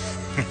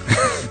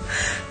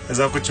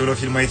እዛው ቁጭ ብሎ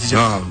ፊልም ማየት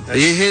ይጀምራሉ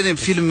ይሄ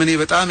ፊልም እኔ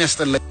በጣም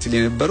ያስጠላኝ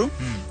ስለነበረው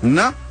እና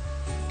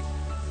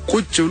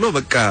ቁጭ ብሎ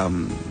በቃ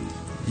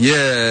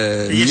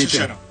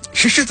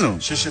ሽሽት ነው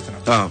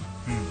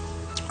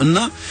እና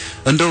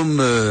እንደውም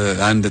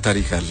አንድ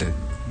ታሪክ አለ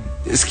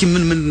እስኪ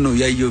ምን ነው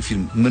ያየው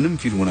ፊልም ምንም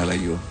ፊልሙን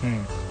አላየው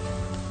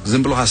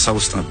ዝም ብሎ ሐሳብ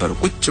ውስጥ ነበር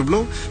ቁጭ ብሎ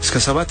እስከ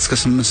 7 እስከ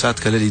 8 ሰዓት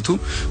ከሌሊቱ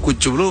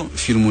ቁጭ ብሎ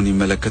ፊልሙን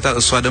ይመለከታል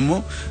እሷ ደግሞ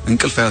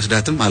እንቅልፍ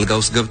አይወስዳትም አልጋ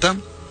ውስጥ ገብታ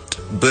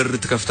በር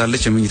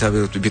ትከፍታለች የመኝታ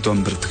ቤቷን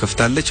በር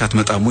ትከፍታለች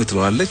አትመጣም ወይ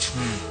ትለዋለች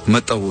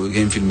መጣው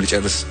ይሄን ፊልም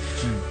ልጨርስ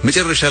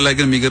መጨረሻ ላይ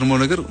ግን የሚገርመው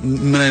ነገር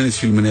ምን አይነት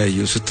ፊልም ነው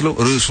ያየው ስትለው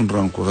ርዕሱን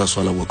ራሱ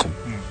አላወቀው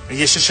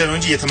እየሸሸ ነው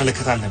እንጂ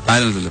እየተመለከተ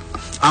አይደለም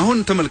አሁን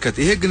ተመልከት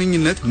ይሄ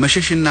ግንኙነት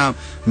መሸሽና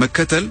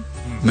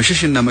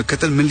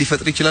መከተል ምን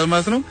ሊፈጥር ይችላል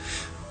ማለት ነው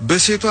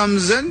በሴቷም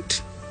ዘንድ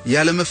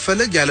ያለ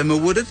መፈለግ ያለ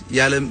መወደድ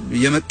ያለ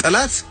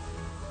የመጠላት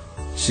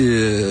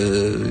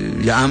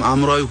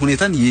የአእምሮአዊ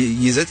ሁኔታን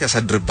ይዘት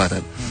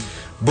ያሳድርባታል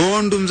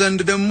በወንዱም ዘንድ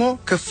ደግሞ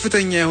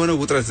ከፍተኛ የሆነ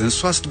ውጥረትን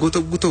እሷስ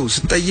ጎተጉተው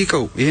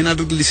ስትጠይቀው ይሄን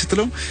አድርግልኝ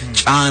ስትለው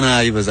ጫና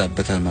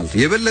ይበዛበታል ማለት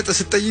የበለጠ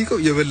ስትጠይቀው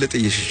የበለጠ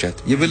ይሽሻት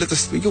የበለጠ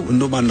ስትጠይቀው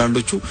እንደውም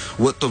አንዳንዶቹ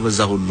ወጥቶ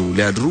በዛ ሁሉ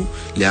ሊያድሩ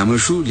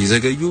ሊያመሹ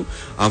ሊዘገዩ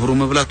አብሮ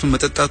መብላቱን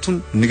መጠጣቱን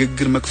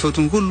ንግግር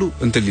መክፈቱን ሁሉ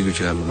እንትን ሊሉ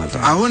ይችላሉ ማለት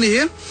አሁን ይሄ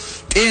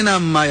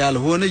ጤናማ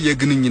ያልሆነ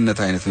የግንኙነት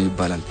አይነት ነው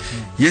ይባላል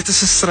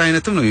የትስስር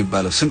አይነትም ነው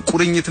የሚባለው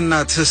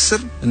ቁርኝትና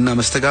ትስስር እና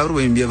መስተጋብር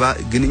ወይም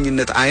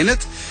የግንኙነት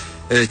አይነት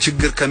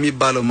ችግር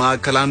ከሚባለው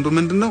ማዕከል አንዱ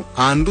ምንድነው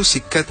አንዱ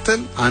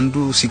ሲከተል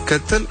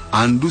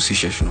አንዱ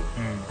ሲሸሽ ነው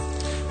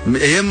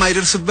ይሄም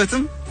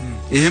አይደርስበትም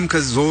ይሄም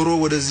ከዞሮ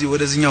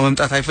ወደዚህኛው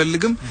መምጣት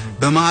አይፈልግም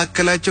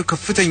በማሐከላቸው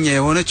ከፍተኛ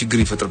የሆነ ችግር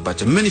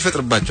ይፈጥርባቸዋል ምን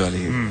ይፈጥርባቸዋል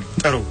ይሄ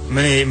ጥሩ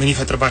ምን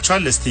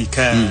ይፈጥርባቸዋል እስቲ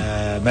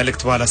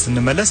ከመልእክት በኋላ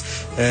ስንመለስ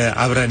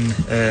አብረን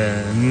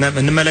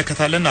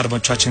እንመለከታለን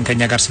አድማጮቻችን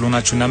ከኛ ጋር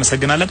ስለሆናችሁ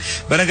እናመሰግናለን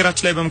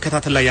በነገራችን ላይ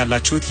በመከታተል ላይ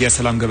ያላችሁት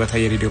የሰላም ገበታ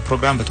የሬዲዮ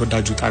ፕሮግራም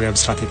በተወዳጁ ጣቢያ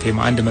ብስራት ኤፍኤም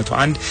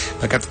 101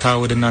 በቀጥታ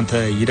ወደ እናንተ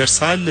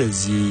ይደርሳል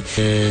እዚህ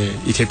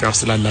ኢትዮጵያ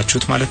ውስጥ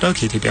ላላችሁት ማለት ነው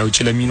ከኢትዮጵያ ውጪ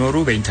ለሚኖሩ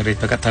በኢንተርኔት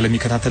በቀጥታ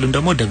ለሚከታተሉን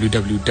ደግሞ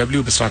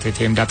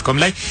www.bisratfm.com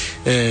ላይ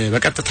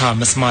በቀጥታ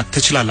መስማት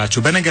ትችላላችሁ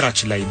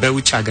በነገራችን ላይ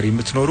በውጭ ሀገር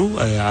የምትኖሩ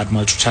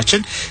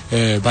አድማጮቻችን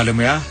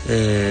ባለሙያ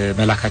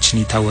መላካችን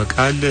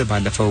ይታወቃል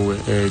ባለፈው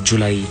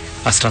ጁላይ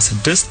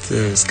 16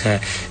 እስከ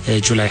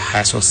ጁላይ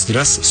 23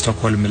 ድረስ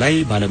ስቶክሆልም ላይ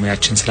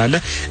ባለሙያችን ስላለ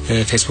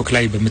ፌስቡክ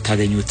ላይ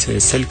በመታገኙት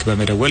ስልክ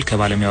በመደወል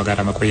ከባለሙያው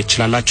ጋር መቆየት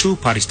ይችላልላችሁ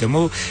ፓሪስ ደግሞ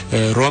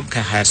ሮም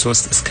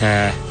ከ23 እስከ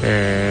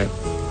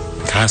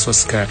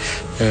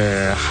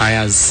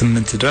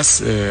 28 ድረስ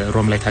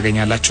ሮም ላይ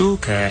ታገኛላችሁ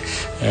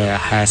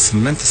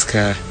ከ28 እስከ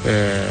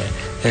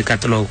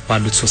ቀጥሎ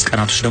ባሉት 3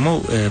 ቀናቶች ደግሞ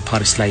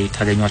ፓሪስ ላይ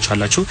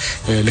ታገኙዋቻላችሁ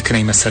ልክ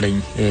ነኝ መሰለኝ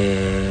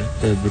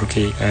ብሩኬ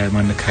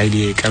ማንክ ኃይሌ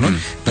ቀኑን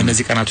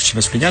በእነዚህ ቀናቶች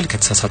ይመስሉኛል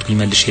ከተሳሳትኩኝ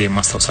መልሼ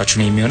ማስተዋወሳችሁ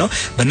ነው የሚሆነው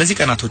በእነዚህ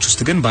ቀናቶች ውስጥ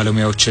ግን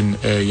ባለሙያዎችን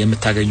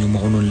የምታገኙ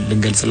መሆኑን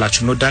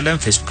ልንገልጽላችሁ እንወዳለን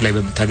ፌስቡክ ላይ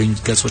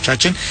በመታገኙት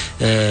ገጾቻችን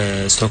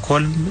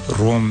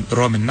ስቶክሆልም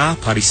ሮም እና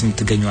ፓሪስ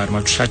የምትገኙ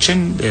አድማጮቻችን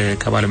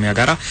ከባለሙያ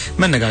ጋራ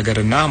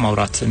መነጋገርና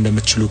ማውራት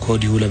እንደምትችሉ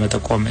ኮዲሁ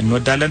ለመጠቆም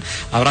እንወዳለን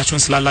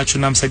አብራችሁን ስላላችሁ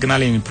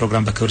እናመሰግናለን ይህን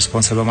ፕሮግራም በክብር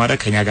ስፖንሰር በማድረግ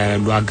ከኛ ጋር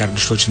ያሉ አጋር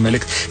ድርጅቶችን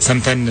መልእክት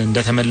ሰምተን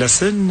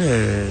እንደተመለስን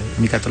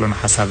የሚቀጥለውን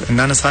ሐሳብ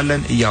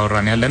እናነሳለን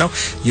እያወራን ያለነው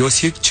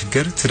የወሲብ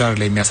ችግር ትዳር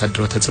ላይ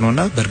የሚያሳድረው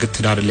ተጽዕኖና በእርግጥ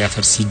ትዳር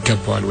ሊያፈርስ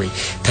ይገባዋል ወይ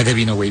ተገቢ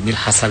ነው ወይ የሚል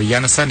ሐሳብ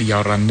እያነሳን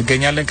እያወራን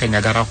እንገኛለን ከኛ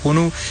ጋር ሆኑ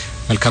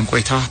መልካም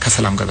ቆይታ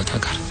ከሰላም ገበታ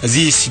ጋር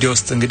እዚህ ስቱዲዮ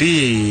ውስጥ እንግዲህ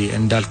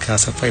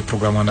እንዳልካሰፋ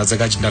የፕሮግራሙን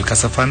አዘጋጅ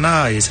እንዳልካሰፋና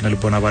የስነ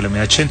ልቦና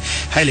ባለሙያችን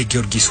ኃይሌ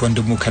ጊዮርጊስ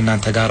ወንድሙ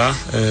ከናንተ ጋራ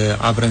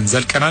አብረን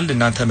ዘልቀናል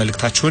እናንተ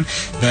መልእክታችሁን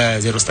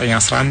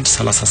በ0911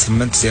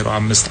 38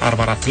 05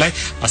 44 ላይ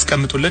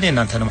አስቀምጡልን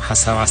የናንተንም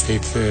ሐሳብ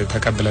አስተያየት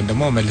ተቀብለን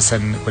ደግሞ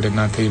መልሰን ወደ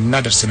እናንተ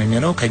የምናደርስ ነው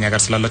የሚሆነው ከኛ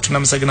ጋር ስላላችሁ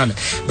እናመሰግናለን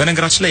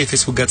በነገራችን ላይ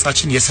የፌስቡክ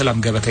ገጻችን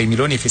የሰላም ገበታ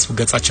የሚለውን የፌስቡክ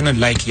ገጻችንን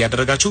ላይክ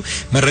ያደረጋችሁ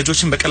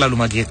መረጃዎችን በቀላሉ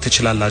ማግኘት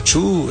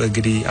ትችላላችሁ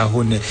እንግዲህ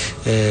አሁን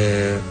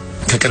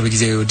ከቅርብ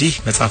ጊዜ ወዲህ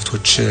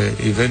መጻፍቶች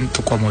ኢቨን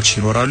ጥቆሞች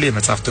ይኖራሉ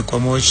የመጻፍ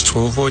ጥቆሞች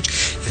ጽሁፎች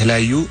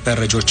የተለያዩ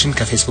መረጃዎችን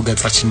ከፌስቡክ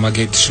ገጻችን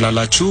ማግኘት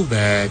ትችላላችሁ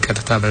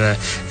በቀጥታ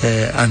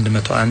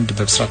በ101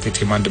 በብስራት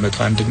ኤፍኤም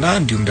 101 እና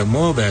እንዲሁም ደግሞ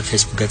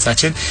በፌስቡክ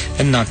ገጻችን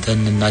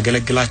እናንተን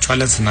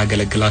እናገለግላችኋለን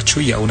ስናገለግላችሁ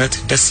የእውነት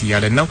ደስ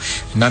ይያለን ነው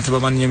እናንተ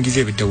በማንኛውም ጊዜ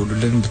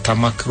ብትደውሉልን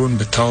ብታማክሩን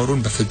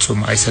ብታወሩን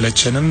በፍጹም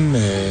አይሰለቸንም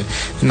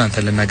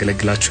እናንተን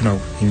ልናገለግላችሁ ነው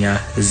እኛ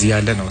እዚህ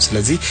ያለ ነው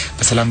ስለዚህ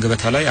በሰላም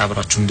ገበታ ላይ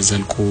አብራችሁ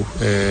እንድዘልቁ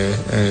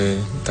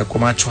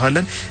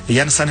ተቆማችኋለን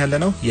ያነሳን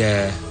ያለነው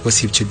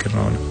የወሲብ ችግር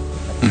ነው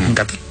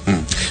እንቀጥል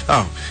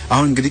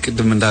አሁን እንግዲህ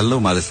ቅድም እንዳለው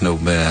ማለት ነው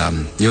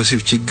የወሲብ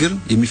ችግር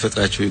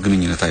የሚፈጥራቸው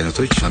የግንኙነት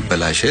አይነቶች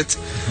መበላሸት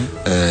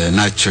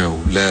ናቸው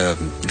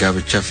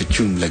ለጋብቻ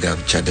ፍቺውም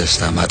ለጋብቻ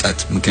ደስታ ማጣት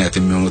ምክንያት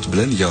የሚሆኑት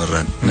ብለን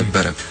ያወራን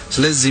ነበር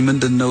ስለዚህ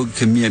ምንድነው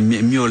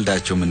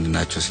የሚወልዳቸው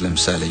ምንድናቸው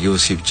ስለምሳሌ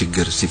የወሲብ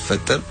ችግር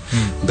ሲፈጠር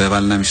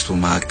በባልና ሚስቱ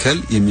መካከል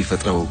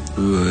የሚፈጥረው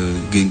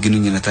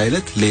ግንኙነት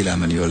አይነት ሌላ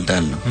ምን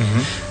ይወልዳል ነው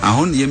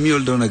አሁን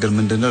የሚወልደው ነገር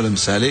ምንድነው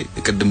ለምሳሌ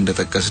ቅድም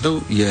እንደተጠቀስነው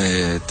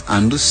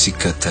የአንዱ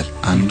ሲከተል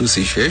አንዱ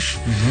ሲሸሽ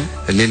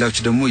ሌላዎች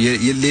ደግሞ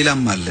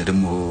ሌላም አለ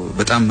ደግሞ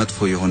በጣም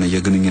መጥፎ የሆነ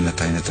የግንኙነት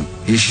አይነትም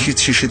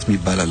የሽሽት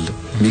የሚባል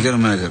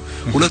የሚገርም ነገር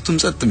ሁለቱም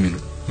ጸጥ የሚሉ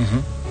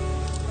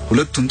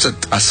ሁለቱም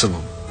ጸጥ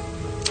አስበው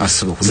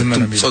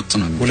ሁለቱም ጸጥ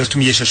ነው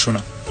ሁለቱም እየሸሹ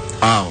ነው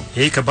አዎ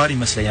ይሄ ከባድ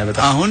ይመስለኛል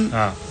በጣም አሁን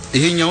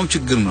ይሄኛው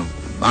ችግር ነው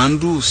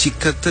አንዱ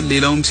ሲከተል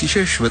ሌላውም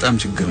ሲሸሽ በጣም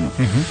ችግር ነው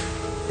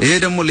ይሄ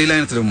ደግሞ ሌላ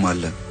አይነት ደግሞ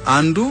አለ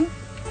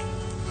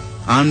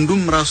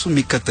አንዱም ራሱ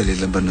የሚከተል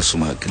የለም በእነሱ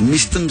መካከል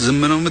ሚስትም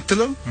ዝም ነው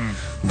የምትለው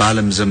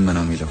ባለም ዝም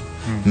ነው የሚለው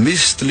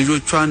ሚስት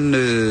ልጆቿን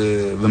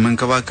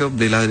በመንከባከብ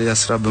ሌላ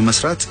ስራ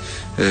በመስራት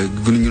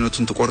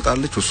ግንኙነቱን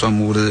ትቆርጣለች እሷም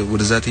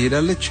ወደዛ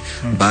ትሄዳለች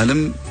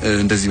ባለም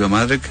እንደዚህ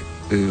በማድረግ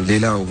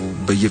ሌላው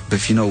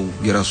በፊናው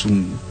የራሱን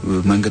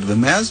መንገድ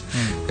በመያዝ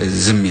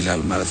ዝም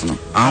ይላል ማለት ነው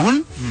አሁን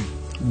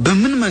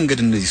በምን መንገድ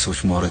እነዚህ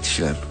ሰዎች ማውራት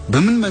ይችላሉ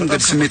በምን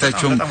መንገድ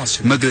ስሜታቸውን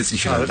መግለጽ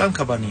ይችላሉ በጣም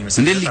ከባድ ነው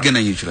ይመስላል እንዴት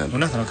ሊገናኙ ይችላሉ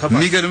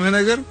የሚገርም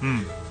ነገር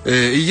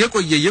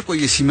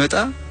እየቆየ ሲመጣ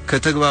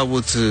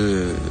ከተግባቦት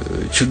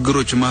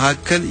ችግሮች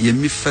መካከል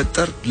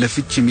የሚፈጠር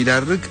ለፍቺ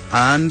የሚዳርግ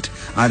አንድ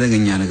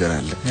አደገኛ ነገር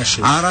አለ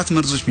አራት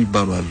መርዞች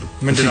የሚባሉ አሉ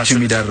ለፍቺ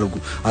የሚዳርጉ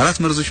አራት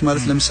መርዞች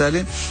ማለት ለምሳሌ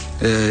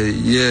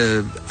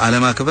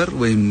የዓለማክበር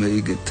ወይም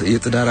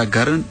የትዳር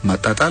አጋርን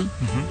ማጣጣል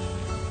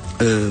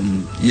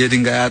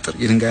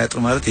የድንጋይ አጥር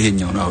ማለት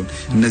ይሄኛው ነው አሁን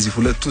እነዚህ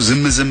ሁለቱ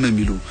ዝም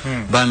የሚሉ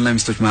ባልና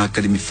ሚስቶች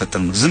መካከል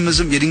የሚፈጠር ነው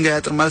ዝም የድንጋይ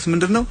አጥር ማለት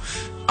ምንድነው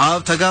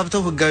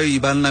ተጋብተው ህጋዊ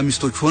ባልና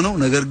ሚስቶች ሆነው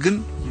ነገር ግን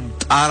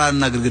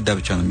ጣራና ግድግዳ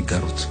ብቻ ነው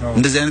የሚጋሩት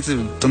እንደዚህ አይነት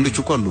ጥንዶች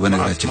እኮ አሉ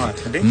በነገራችን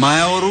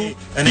ማያወሩ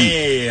እኔ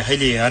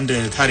ኃይሌ አንድ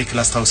ታሪክ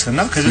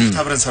ላስታውስና ከዚህ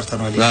ታብረን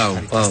ሰርተናል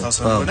ታሪክ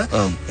ላስታውስና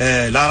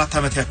ለአራት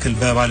አመት ያክል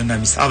በባልና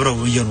ሚስት አብረው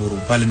እየኖሩ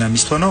ባልና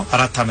ሚስት ሆነው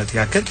አራት አመት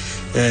ያክል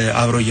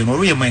አብረው እየኖሩ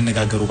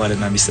የማይነጋገሩ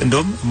ባልና ሚስት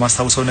እንደውም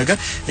ማስታውሰው ነገር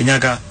እኛ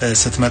ጋር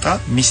ስትመጣ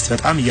ሚስት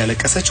በጣም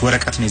እያለቀሰች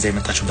ወረቀት ነው ይዛ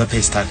የመጣችው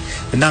በፔስታል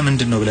እና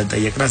ምንድነው ብለን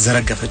ጠየቅና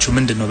ዘረገፈችው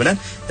ምንድነው ብለን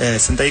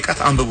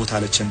ስንጠይቃት አንብቡት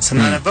አለችን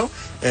ስናነበው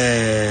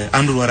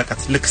አንዱን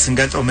ወረቀት ልክ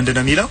ስንገልጠው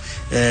ምንድነው የሚለው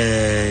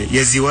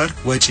የዚህ ወር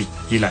ወጪ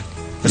ይላል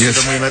እሱ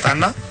ደግሞ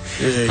ይመጣና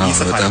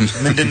ይጽፋል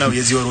ምንድነው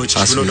የዚህ ወር ወጪ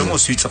ብሎ ደግሞ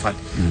እሱ ይጽፋል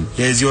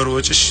የዚህ ወር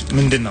ወጪሽ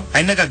ምንድነው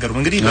አይነጋገሩም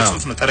እንግዲህ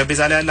በጽሁፍ ነው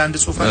ጠረጴዛ ላይ ያለ አንድ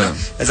ጽሁፍ አለ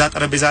እዛ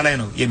ጠረጴዛ ላይ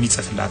ነው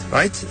የሚጽፍላት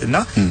ራይት እና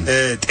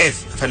ጤፍ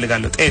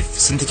እፈልጋለሁ ጤፍ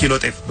ስንት ኪሎ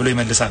ጤፍ ብሎ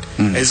ይመልሳል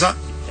እዛ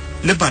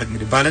ለባር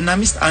እንግዲህ ባልና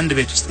ሚስት አንድ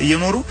ቤት ውስጥ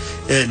እየኖሩ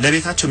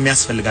ለቤታቸው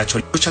የሚያስፈልጋቸው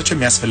ልጆቻቸው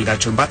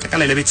የሚያስፈልጋቸው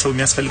በአጠቃላይ ለቤተሰቡ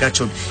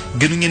የሚያስፈልጋቸው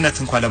ግንኙነት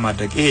እንኳን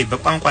ለማድረግ ይሄ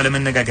በቋንቋ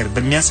ለመነጋገር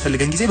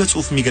በሚያስፈልገን ጊዜ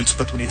በጽሁፍ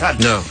የሚገልጹበት ሁኔታ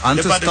አለ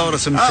አንተ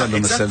ስታወራስም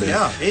ይችላል መሰለኝ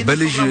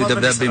በልጅ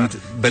ደብዳቤ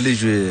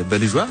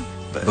በልጇ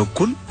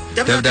በኩል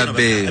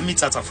ደብዳቤ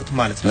የሚጻጻፉት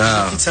ማለት ነው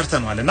ፊት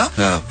ሰርተናልና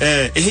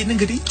ይሄን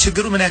እንግዲህ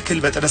ችግሩ ምን ያክል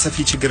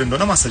በተደሰፊ ችግር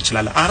እንደሆነ ማሰብ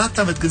ይችላል አራት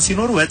አመት ግን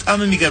ሲኖሩ በጣም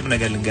የሚገርም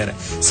ነገር ልንገረ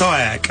ሰው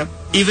አያውቅም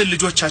ኢቭን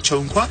ልጆቻቸው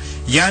እንኳን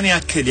ያን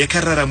ያክል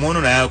የከረረ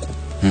መሆኑን አያውቁም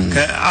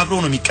ከአብሮ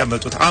ነው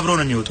የሚቀመጡት አብሮ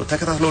ነው የሚወጡት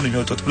ተከታትለው ነው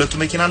የሚወጡት ሁለቱ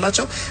መኪና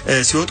አላቸው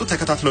ሲወጡ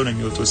ተከታትለው ነው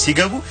የሚወጡት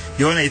ሲገቡ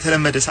የሆነ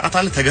የተለመደ ሰዓት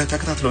አለ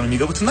ተከታትለው ነው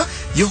የሚገቡትና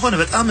የሆነ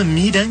በጣም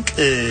የሚደንቅ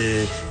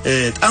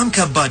በጣም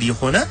ከባድ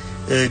የሆነ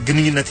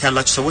ግንኙነት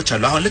ያላችሁ ሰዎች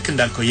አሉ አሁን ልክ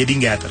እንዳልከው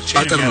የድንጋይ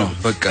አጥር ነው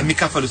በቃ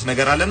የሚካፈሉት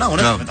ነገር አለና አሁን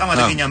በጣም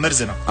አደገኛ መርዝ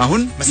ነው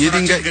አሁን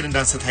የድንጋይ ነገር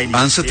እንዳንሰት ኃይል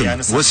አንስት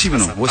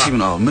ወሲብ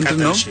ነው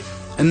ምንድነው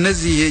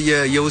እነዚህ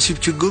የወሲብ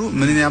ችግሩ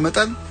ምን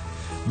ያመጣል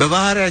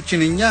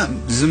በባህሪያችን እኛ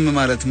ዝም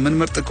ማለት ምን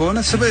መርጥ ከሆነ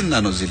ስብዕና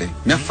ነው እዚህ ላይ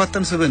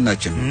የሚያፋተን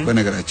ስብዕናችን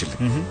በነገራችን ላይ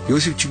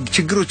የወሲብ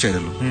ችግሮች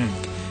አይደሉም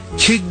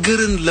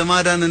ችግርን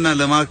ለማዳንና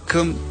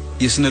ለማከም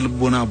የስነ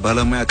ልቦና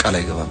ባለሙያ ቃል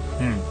አይገባም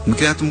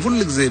ምክንያቱም ሁሉ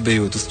ጊዜ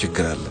በህይወት ውስጥ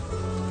ችግር አለ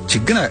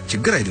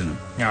ችግር አይደለም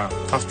ያ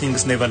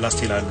ፋስቲንግስ ኔቨር ላስት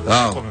ይላል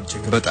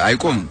በጣም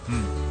አይቆምም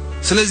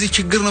ስለዚህ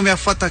ችግር ነው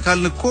የሚያፋታ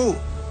ካልንኮ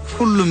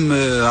ሁሉም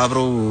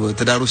አብረው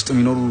ትዳር ውስጥ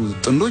የሚኖሩ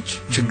ጥንዶች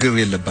ችግር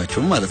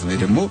የለባቸውም ማለት ነው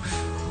ደግሞ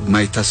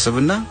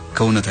ማይታሰብና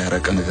ከእውነት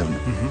ያረቀ ነገር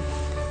ነው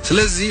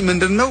ስለዚህ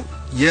ምንድነው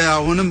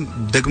ያሁንም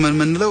ደግመን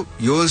ምንለው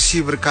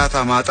የወሲብ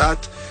እርካታ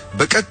ማጣት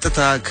በቀጥታ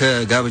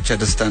ከጋብቻ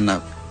ደስታና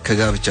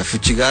ከጋብቻ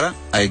ፍቺ ጋር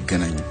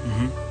አይገናኝም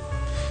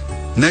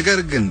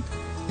ነገር ግን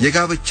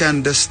የጋብቻን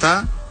ደስታ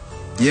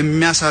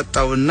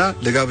የሚያሳጣውና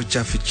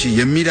ለጋብቻ ፍቺ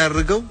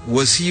የሚዳርገው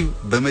ወሲብ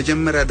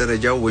በመጀመሪያ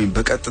ደረጃው ወይም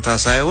በቀጥታ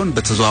ሳይሆን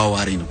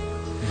በተዘዋዋሪ ነው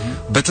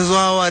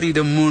በተዘዋዋሪ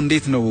ደግሞ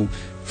እንዴት ነው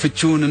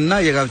ፍቺውንና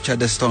የጋብቻ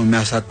ደስታውን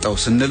የሚያሳጣው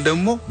ስንል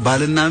ደግሞ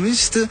ባልና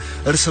ሚስት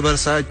እርስ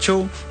በርሳቸው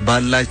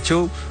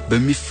ባላቸው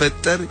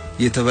በሚፈጠር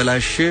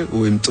የተበላሸ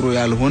ወይም ጥሩ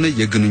ያልሆነ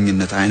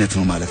የግንኙነት አይነት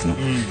ነው ማለት ነው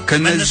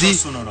ከነዚህ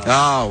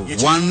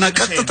ዋና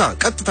ቀጥታ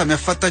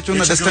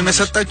የሚያፋታቸውና ደስታ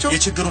የሚያሳጣቸው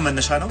የችግሩ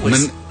መነሻ ነው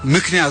ወይስ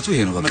ምክንያቱ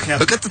ይሄ ነው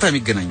በቀጥታ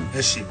የሚገናኙ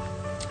እሺ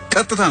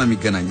ቀጥታ ነው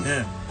የሚገናኙ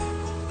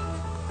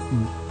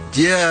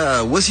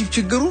የወሲብ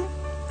ችግሩ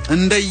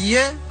እንደየ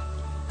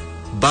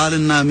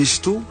ባልና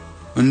ሚስቱ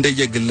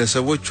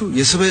እንደየግለሰቦቹ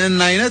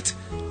የስብዕና አይነት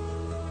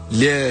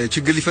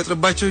ለችግር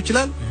ሊፈጥርባቸው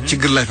ይችላል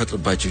ችግር ላይ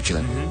ፈጥርባቸው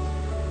ይችላል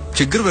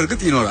ችግር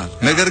በርግጥ ይኖራል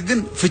ነገር ግን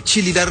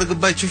ፍቺ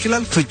ሊዳርግባቸው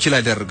ይችላል ፍቺ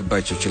ላይ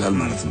ዳርግባቸው ይችላል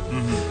ማለት ነው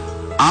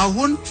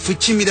አሁን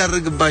ፍቺ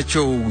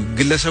የሚዳርግባቸው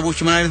ግለሰቦች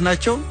ምን አይነት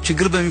ናቸው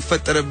ችግር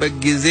በሚፈጠርበት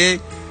ጊዜ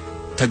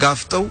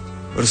ተጋፍጠው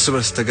እርስ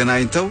በርስ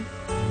ተገናኝተው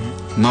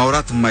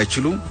ማውራት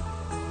የማይችሉ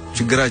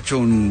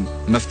ችግራቸውን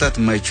መፍታት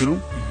የማይችሉ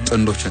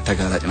ጥንዶች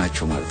ተጋላጭ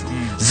ናቸው ማለት ነው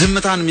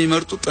ዝምታን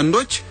የሚመርጡ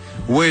ጥንዶች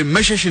ወይም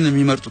መሸሽን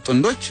የሚመርጡ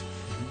ጥንዶች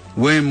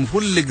ወይም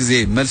ሁሉ ጊዜ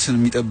መልስን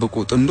የሚጠብቁ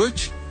ጥንዶች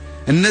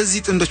እነዚህ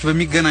ጥንዶች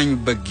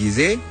በሚገናኙበት ጊዜ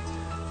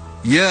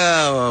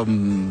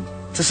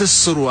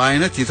የተሰሰሩ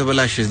አይነት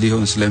የተበላሸ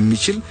ሊሆን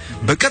ስለሚችል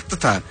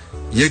በቀጥታ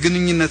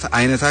የግንኙነት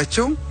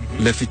አይነታቸው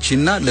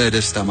ለፍቺና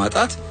ለደስታ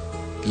ማጣት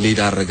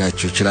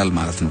ሊዳረጋቸው ይችላል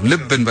ማለት ነው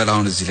ልብን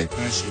በላውን እዚህ ላይ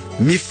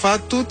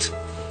የሚፋቱት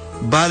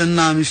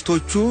ባልና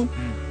ሚስቶቹ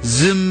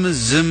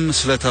ዝም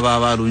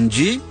ስለተባባሉ እንጂ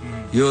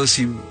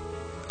የወሲብ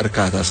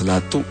እርካታ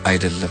ስላጡ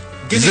አይደለም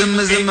ዝም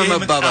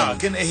መባባል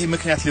ግን ይሄ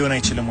ምክንያት ሊሆን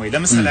አይችልም ወይ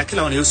ለምሳሌ አክል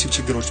አሁን የወሲብ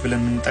ችግሮች ብለን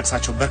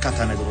የምንጠቅሳቸው በርካታ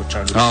ነገሮች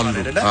አሉ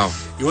አይደለ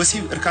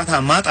የወሲብ እርካታ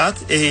ማጣት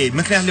ይሄ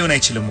ምክንያት ሊሆን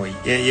አይችልም ወይ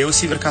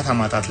የወሲብ እርካታ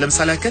ማጣት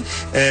ለምሳሌ አክል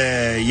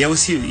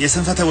የወሲብ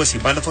የስንፈተ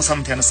ወሲብ ባለፈው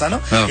ሳምንት ያነሳነው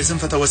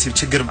የስንፈተ ወሲብ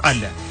ችግር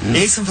አለ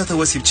ይሄ ስንፈተ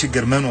ወሲብ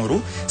ችግር መኖሩ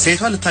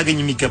ሴቷ ልታገኝ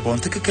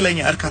የሚገባውን ትክክለኛ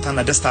እርካታና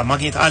ደስታ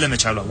ማግኘት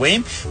አለመቻሏ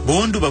ወይም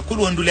በወንዱ በኩል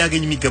ወንዱ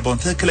ሊያገኝ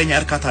የሚገባውን ትክክለኛ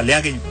እርካታ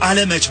ሊያገኝ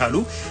አለመቻሉ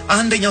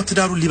አንደኛው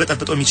ትዳሩን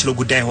ሊበጠብጠው የሚችለው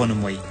ጉዳይ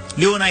አይሆንም ወይ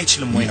ሊሆን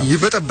አይችልም ወይ ነው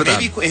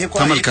ይበጠብጣል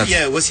ተመልካች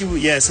የወሲብ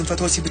የስንፈተ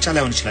ወሲብ ብቻ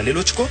ላይሆን ይችላል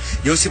ሌሎች እኮ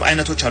የወሲብ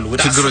አይነቶች አሉ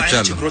ወደ 10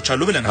 አይነት ችግሮች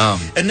አሉ ብለናል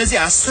እነዚህ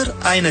 10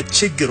 አይነት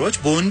ችግሮች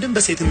በወንድም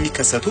በሴትም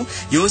የሚከሰቱ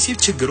የወሲብ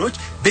ችግሮች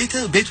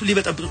ቤቱ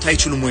ሊበጠብጡት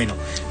አይችሉም ወይ ነው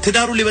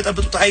ትዳሩ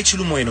ሊበጠብጡት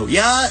አይችሉም ወይ ነው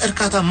ያ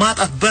እርካታ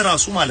ማጣት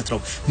በራሱ ማለት ነው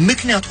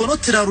ምክንያት ሆኖ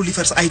ትዳሩ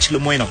ሊፈርስ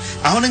አይችልም ወይ ነው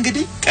አሁን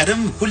እንግዲህ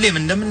ቀደም ሁሌም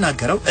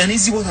እንደምናገረው እኔ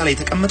እዚህ ቦታ ላይ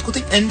ተቀመጥኩት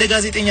እንደ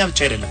ጋዜጠኛ ብቻ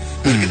አይደለም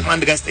እርግጥ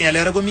አንድ ጋዜጠኛ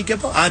ሊያደርገው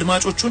የሚገባው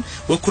አድማጮቹን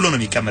ወክሎ ነው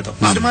የሚቀመጠው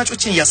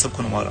አድማጮችን ያሰብኩ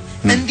ነው ማለት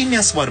እንዲህ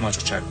የሚያስቡ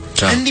አድማጮች አሉ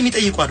እንዲህ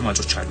የሚጠይቁ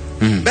አድማጮች አሉ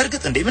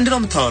በርግጥ እንዴ ምንድነው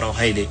የምታወራው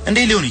ኃይሌ እንዴ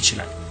ሊሆን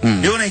ይችላል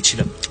ሊሆን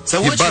አይችልም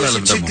ሰዎች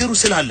ችግሩ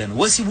ስላለ ነው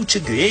ወሲቡ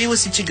ችግር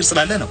የወሲብ ችግር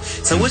ስላለ ነው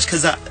ሰዎች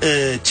ከዛ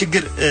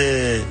ችግር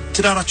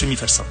ትዳራቸው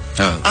የሚፈርሰው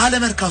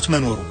አለመርካቱ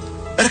መኖሩ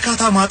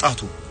እርካታ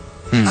ማጣቱ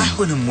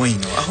አሁንም ወይ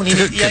ነው አሁን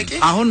ይያቂ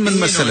አሁን ምን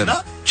መሰለህ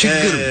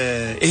ችግር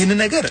ይሄን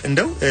ነገር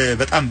እንደው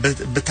በጣም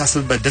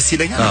በታስብበት ደስ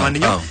ይለኛል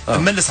ማንኛው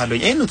ተመለሳለሁ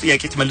ይሄን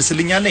ጥያቄ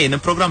ትመልስልኛለህ ይሄን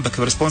ፕሮግራም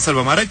በክብር ስፖንሰር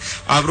በማድረግ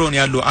አብሮን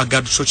ያሉ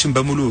አጋድሾችን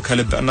በሙሉ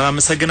ከልብ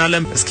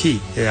እናመሰግናለን እስኪ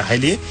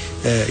ኃይሌ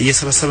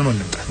እየሰበሰበ ነው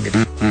እንምጣ እንግዲህ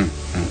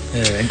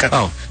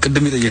እንቀጣው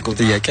ቅድም የጠየቀው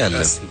ጥያቄ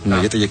አለ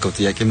የጠየቀው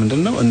ጥያቄ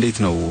ምንድነው እንዴት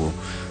ነው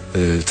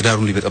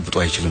ትዳሩን ሊበጠብጡ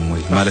አይችልም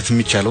ወይ ማለት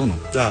የሚቻለው ነው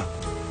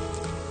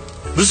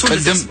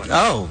ቅድም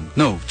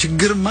ነው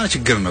ችግርማ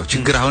ችግር ነው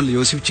ችግር አሁን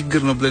የወሲብ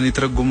ችግር ነው ብለን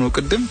የተረጎምነው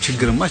ቅድም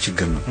ችግርማ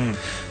ችግር ነው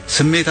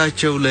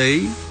ስሜታቸው ላይ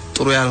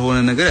ጥሩ ያልሆነ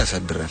ነገር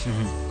ያሳድራል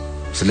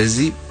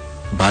ስለዚህ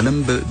ባለም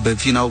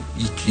በፊናው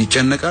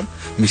ይጨነቃል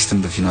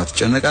ሚስትም በፊናው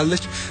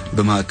ትጨነቃለች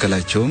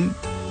በማከላቸውም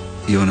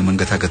የሆነ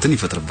መንገታከትን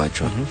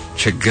ይፈጥርባቸዋል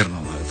ችግር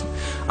ነው ማለት ነው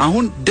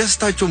አሁን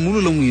ደስታቸው ሙሉ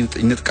ለሙሉ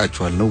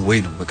ይነጥቃቸዋል ነው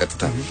ወይ ነው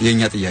በቀጥታ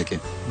የኛ ጥያቄ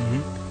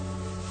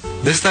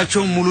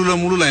ደስታቸው ሙሉ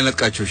ለሙሉ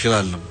ላይነጥቃቸው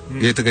ይችላል ነው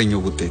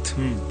የተገኘው ውጤት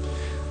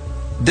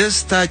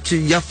ደስታቸው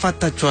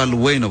ያፋታቸዋል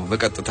ወይ ነው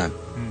በቀጥታ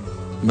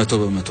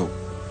 100%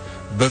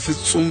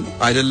 በፍጹም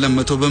አይደለም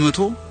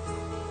 100%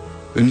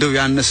 እንደው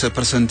ያነሰ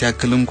ፐርሰንት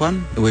ያክል እንኳን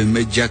ወይም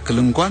እጅ ያክል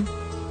እንኳን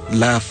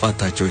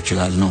ላያፋታቸው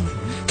ይችላል ነው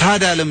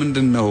ታዲያ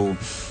ለምንድነው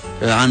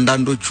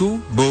አንዳንዶቹ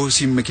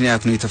በወሲብ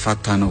ምክንያት ነው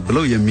የተፋታ ነው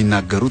ብለው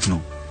የሚናገሩት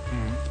ነው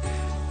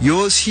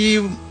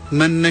የወሲብ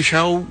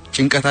መነሻው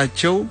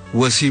ጭንቀታቸው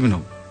ወሲብ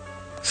ነው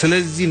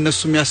ስለዚህ እነሱ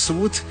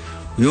የሚያስቡት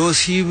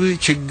የወሲብ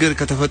ችግር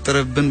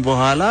ከተፈጠረብን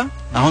በኋላ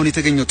አሁን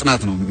የተገኘው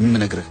ጥናት ነው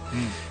የምነግርህ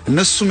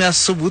እነሱ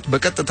የሚያስቡት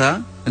በቀጥታ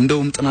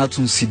እንደውም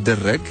ጥናቱን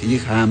ሲደረግ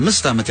ይህ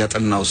 25 አመት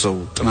ያጠናው ሰው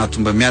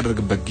ጥናቱን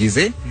በሚያደርግበት ጊዜ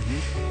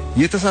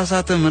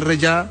የተሳሳተ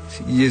መረጃ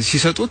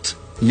ሲሰጡት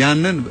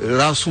ያንን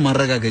ራሱ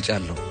ማረጋገጫ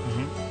አለው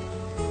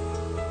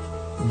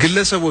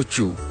ግለሰቦቹ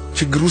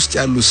ችግር ውስጥ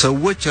ያሉ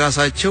ሰዎች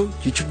ራሳቸው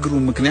የችግሩ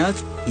ምክንያት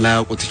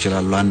ላያውቁት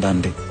ይችላሉ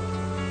አንዳንዴ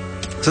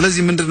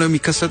ስለዚህ ምንድነው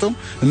የሚከሰተው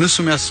እነሱ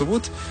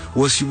የሚያስቡት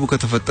ወሲቡ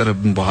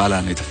ከተፈጠረብን በኋላ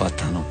ነው የተፋታ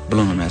ነው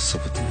ብለው ነው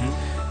የሚያስቡት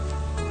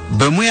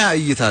በሙያ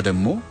እይታ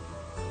ደግሞ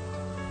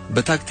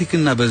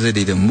በታክቲክና በዘዴ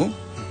ደግሞ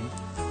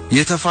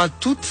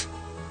የተፋቱት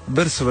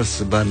በርስ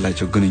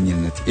ባላቸው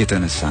ግንኙነት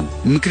የተነሳ ነው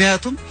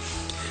ምክንያቱም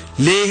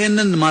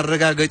ለይሄንን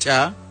ማረጋገጫ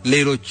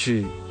ሌሎች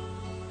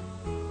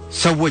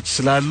ሰዎች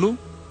ስላሉ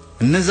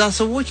እነዛ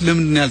ሰዎች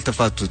ለምን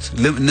ያልተፋቱት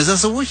እነዛ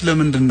ሰዎች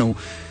ለምንድን ነው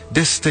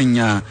ደስተኛ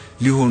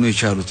ሊሆኑ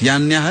የቻሉት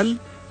ያን ያህል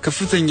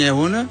ከፍተኛ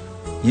የሆነ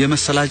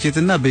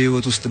የመሰላቸትና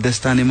በህይወት ውስጥ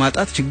ደስታን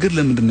የማጣት ችግር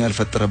ለምንድን ነው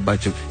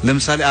ያልፈጠረባቸው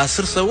ለምሳሌ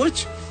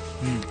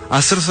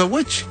 10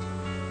 ሰዎች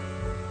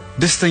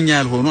ደስተኛ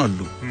ያልሆኑ አሉ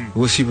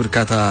ወሲብ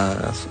እርካታ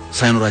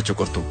ሳይኖራቸው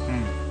ቀርቶ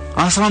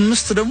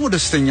 15 ደግሞ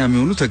ደስተኛ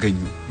የሚሆኑ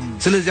ተገኙ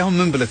ስለዚህ አሁን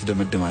ምን ብለህ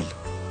ትደመድማለህ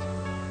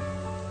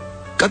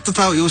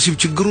ቀጥታው የወሲብ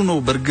ችግሩ ነው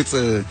በርግጥ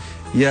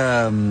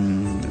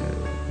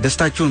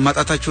ደስታቸውን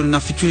ማጣታቸውንና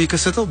ፍቹን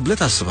የከሰተው ብለህ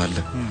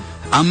ታስባለህ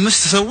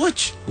 5 ሰዎች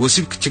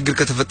ወሲብ ችግር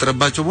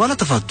ከተፈጠረባቸው በኋላ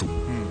ተፋቱ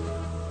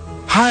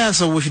 20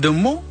 ሰዎች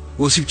ደግሞ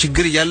ወሲብ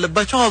ችግር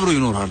ያለባቸው አብረው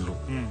ይኖራሉ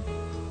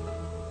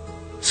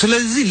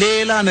ስለዚህ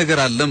ሌላ ነገር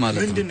አለ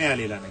ማለት ነው ምንድነው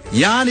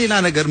ያ ሌላ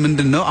ነገር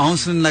ምንድነው አሁን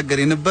ስንናገር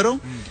የነበረው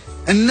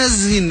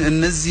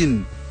እነዚህን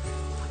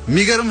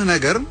የሚገርምህ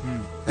ነገር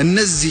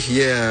እነዚህ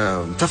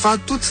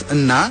የተፋቱት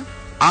እና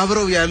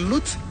አብረው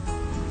ያሉት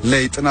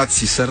ላይ ጥናት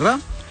ሲሰራ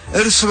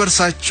እርስ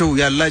በርሳቸው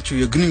ያላቸው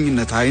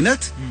የግንኙነት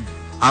አይነት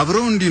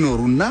አብረው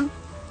እንዲኖሩና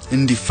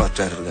እንዲፋቱ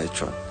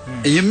ያደርጋቸዋል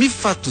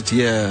የሚፋቱት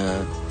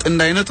የጥንድ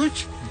አይነቶች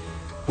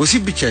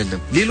ወሲብ ብቻ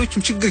አይደለም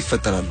ሌሎችም ችግር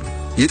ይፈጠራሉ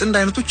የጥንድ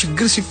አይነቶች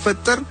ችግር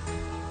ሲፈጠር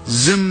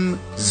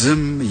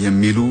ዝም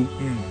የሚሉ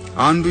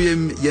አንዱ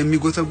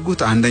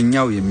የሚጎተጉት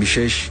አንደኛው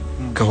የሚሸሽ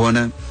ከሆነ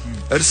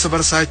እርስ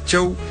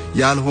በርሳቸው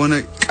ያልሆነ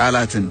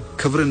ቃላትን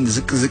ክብርን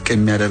ዝቅ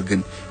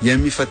የሚያደርግን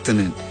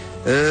የሚፈትንን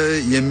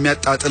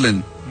የሚያጣጥልን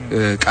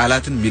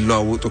ቃላትን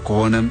ቢለዋወጡ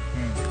ከሆነ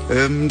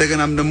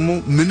እንደገናም ደግሞ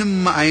ምንም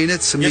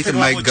አይነት ስሜት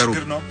የማይጋሩ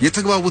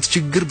የተግባቡት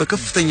ችግር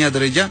በከፍተኛ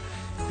ደረጃ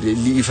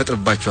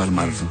ይፈጥርባቸዋል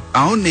ማለት ነው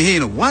አሁን ይሄ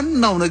ነው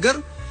ዋናው ነገር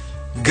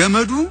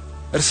ገመዱ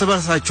እርስ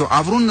በርሳቸው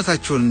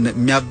አብሮነታቸውን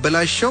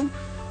የሚያበላሸው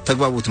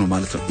ተግባቡት ነው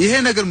ማለት ነው ይሄ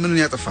ነገር ምንን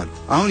ያጠፋል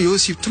አሁን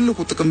የወሲብ ትልቁ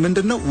ጥቅም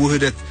ምንድነው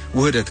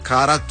ውህደት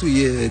ከአራቱ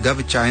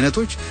የጋብቻ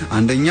አይነቶች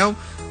አንደኛው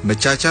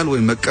መቻቻል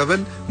ወይ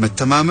መቀበል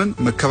መተማመን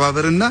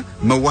መከባበርና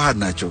መዋሃድ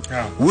ናቸው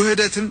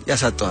ውህደትን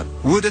ያሳጣዋል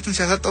ውህደትን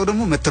ሲያሳጣው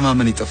ደግሞ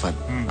መተማመን ይጠፋል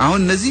አሁን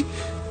እነዚህ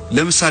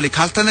ለምሳሌ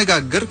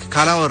ካልተነጋገርክ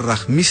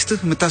ካላወራህ ሚስትህ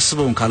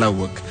የምታስበውን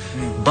ካላወቅ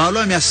ባሏ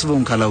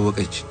የሚያስበውን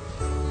ካላወቀች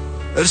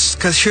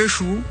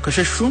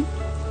ከሸሹም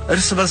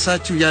እርስ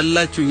በርሳቸው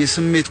ያላቸው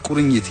የስሜት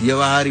ቁርኝት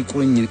የባህሪ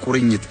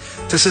ቁርኝት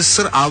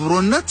ትስስር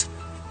አብሮነት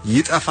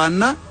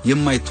ይጠፋና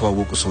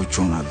የማይተዋወቁ ሰዎች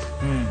ሆናሉ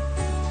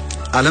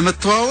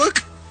አለመተዋወቅ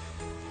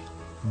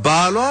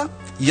ባሏ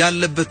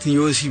ያለበት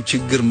የወሲብ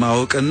ችግር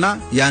ማወቅና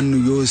ያን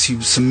የወሲብ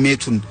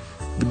ስሜቱን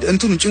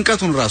እንትኑ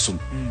ጭንቀቱን ራሱ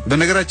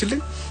በነገራችን ላይ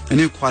እኔ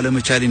እኮ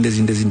አለመቻሌ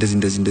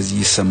እንደዚህ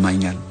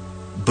ይሰማኛል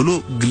ብሎ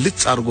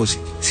ግልጽ አርጎ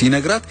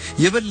ሲነግራት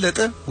የበለጠ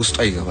ውስጧ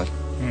ይገባል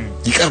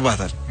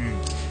ይቀርባታል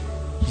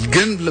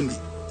ግን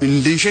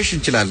ልንሸሽ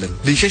እንችላለን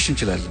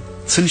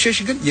ስንሸሽ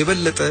ግን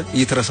የበለጠ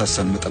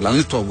እየተረሳሳን መጣል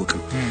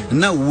አንተዋወቅም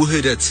እና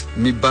ውህደት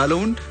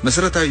የሚባለውን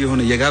መሰረታዊ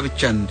የሆነ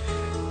የጋብቻን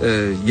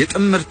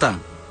የጥምርታ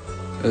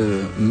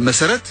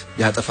መሰረት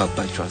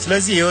ያጠፋባቸዋል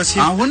ስለዚህ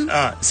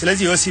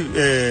የወሲብ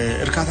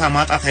እርካታ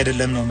ማጣት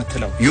አይደለም ነው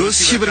የምትለው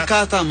የወሲብ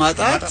እርካታ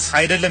ማጣት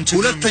አይደለም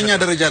ሁለተኛ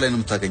ደረጃ ላይ ነው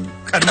የምታገኘው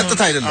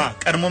ቀጥታ አይደለም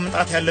ቀድሞ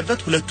መጣት ያለበት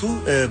ሁለቱ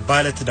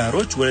ባለ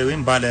ትዳሮች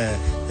ወይም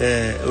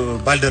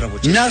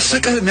ባልደረቦች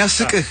የሚያስቅህ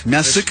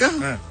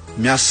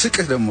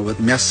ደግሞ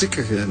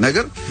የሚያስቅህ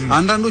ነገር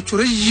አንዳንዶቹ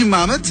ረጅም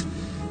አመት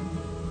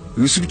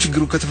የወሲብ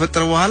ችግሩ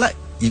ከተፈጠረ በኋላ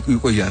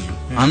ይቆያሉ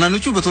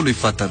አንዳንዶቹ በቶሎ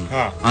ይፋታሉ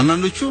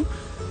አንዳንዶቹ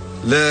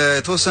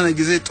ለተወሰነ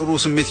ጊዜ ጥሩ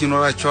ስሜት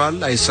ይኖራቸዋል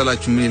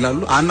አይሰላችሁም ምን ይላሉ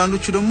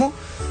አንዳንዶቹ ደግሞ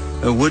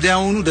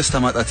ወዲያውኑ ደስታ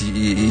ማጣት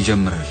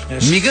ይጀምራሉ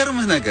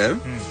የሚገርምህ ነገር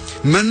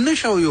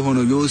መነሻው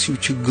የሆነው የወሲብ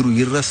ችግሩ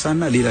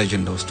ይረሳና ሌላ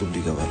አጀንዳ ውስጥ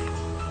ይገባሉ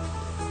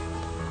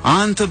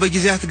አንተ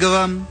በጊዜ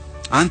አትገባም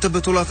አንተ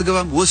በቶሎ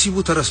አትገባም ወሲቡ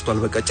ተረስቷል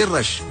በቃ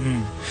ጭራሽ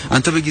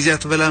አንተ በጊዜ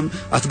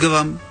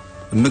አትገባም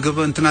ምግብ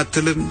እንትን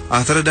አትልም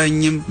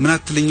አትረዳኝም ምን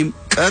አትልኝም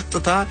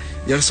ቀጥታ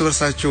የርስ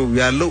በርሳቸው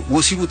ያለው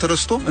ወሲቡ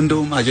ተረስቶ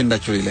እንደውም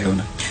አጀንዳቸው ሌላ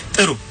ይሆናል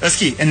ጥሩ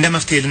እስኪ እንደ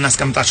መፍትሄ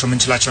ልናስቀምጣቸው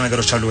ምንችላቸው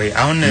ነገሮች አሉ ወይ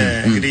አሁን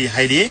እንግዲህ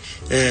ኃይሌ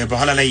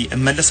በኋላ ላይ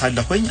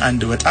እመለሳለሁኝ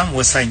አንድ በጣም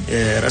ወሳኝ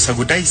ርዕሰ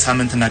ጉዳይ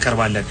ሳምንት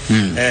እናቀርባለን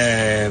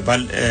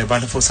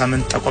ባለፈው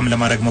ሳምንት ጠቆም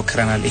ለማድረግ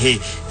ሞክረናል ይሄ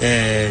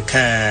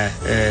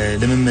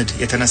ከልምምድ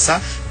የተነሳ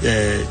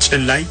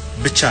ጭን ላይ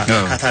ብቻ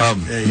ካታ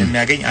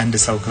የሚያገኝ አንድ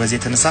ሰው ከበዚህ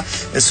የተነሳ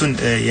እሱን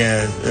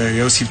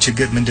የወሲብ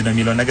ችግር ምንድነው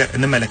የሚለው ነገር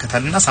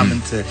እንመለከታልና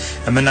ሳምንት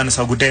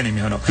የምናነሳው ጉዳይ ነው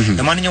የሚሆነው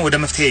ለማንኛውም ወደ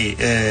መፍትሄ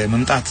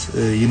መምጣት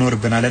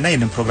ይኖርብናልና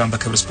ይሄንን ፕሮግራም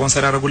በክብር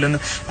ስፖንሰር ያደርጉልን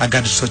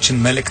አጋድሶችን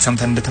መልእክት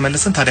ሰምተን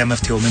እንደተመለስን ታዲያ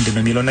መፍትሄው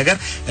ምንድነው የሚለው ነገር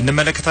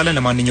እንመለከታለን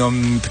ለማንኛውም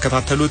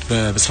ተከታተሉት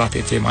በብስራት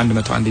ኤፍኤም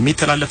 101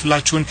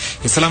 የሚተላለፍላችሁን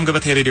የሰላም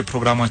ገበታ የሬዲዮ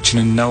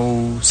ፕሮግራማችንን ነው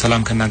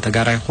ሰላም ከናንተ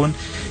ጋር ይሁን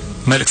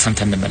መልእክት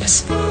ሰምተን እንመለስ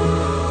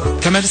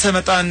ተመልሰ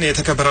መጣን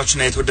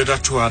የተከበራችሁና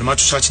የተወደዳችሁ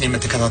አድማጮቻችን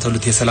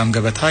የምትከታተሉት የሰላም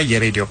ገበታ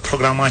የሬዲዮ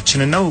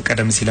ፕሮግራማችን ነው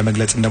ቀደም ሲል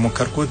ለመግለጽ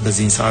እንደሞከርኩት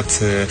በዚህ ሰዓት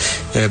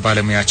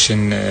ባለሙያችን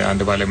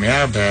አንድ ባለሙያ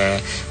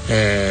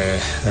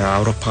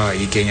በአውሮፓ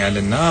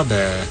ይገኛልና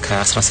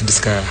ከ16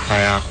 እስከ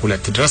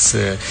 22 ድረስ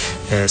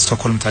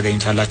ስቶክሆልም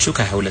ታገኙታላችሁ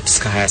ከ22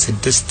 እስከ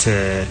 26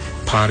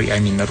 ፓሪ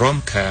ሮም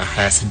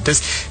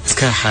ከ26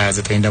 እስከ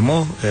 29 ደግሞ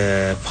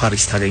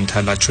ፓሪስ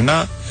ታገኙታላችሁና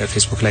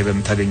ፌስቡክ ላይ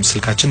በመታገኙ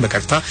ስልካችን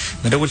በቀጥታ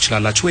መደወል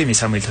ይችላልላችሁ ወይም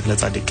የሳሙኤል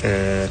ተክለጻድቅ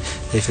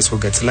የፌስቡክ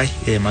ገጽ ላይ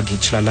ማግኘት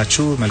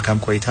ይችላልላችሁ መልካም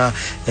ቆይታ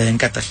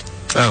እንቀጥል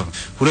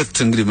ሁለት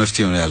እንግዲህ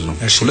መፍትሄ ነው ያለው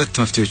ሁለት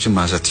መፍትሄዎችን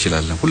ማንሳት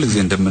ይችላልለን ሁሉ ጊዜ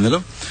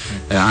እንደምንለው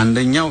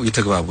አንደኛው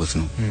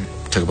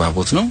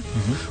ተግባቦት ነው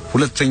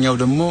ሁለተኛው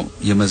ደግሞ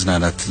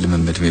የመዝናናት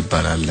ልምምድ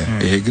ይባላል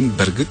ይሄ ግን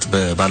በርግጥ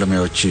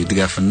በባለሙያዎች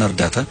ድጋፍና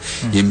እርዳታ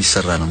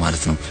የሚሰራ ነው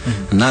ማለት ነው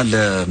እና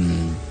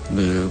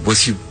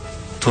ለወሲብ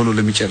ቶሎ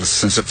ለሚጨርስ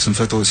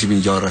ስንፈተ ወሲብ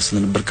ያወራ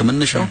ስለነበር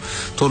ከመነሻው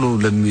ቶሎ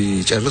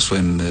ለሚጨርስ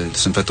ወይም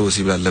ስንፈተ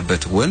ወሲብ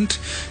ያለበት ወንድ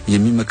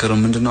የሚመከረው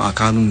ምንድነው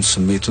አካሉን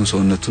ስሜቱን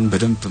ሰውነቱን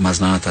በደንብ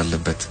ማዝናናት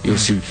አለበት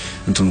የወሲብ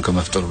እንትኑን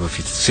ከመፍጠሩ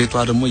በፊት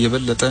ሴቷ ደግሞ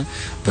የበለጠ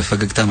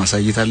በፈገግታ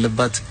ማሳየት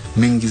አለባት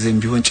ምን ጊዜም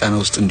ቢሆን ጫና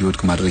ውስጥ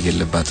እንዲወድቅ ማድረግ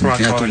የለባትም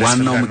ምክንያቱም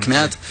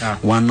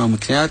ዋናው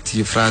ምክንያት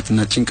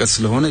የፍርሃትና ጭንቀት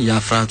ስለሆነ ያ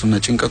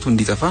ፍርሃቱና ጭንቀቱ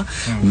እንዲጠፋ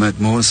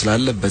መሆን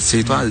ስላለበት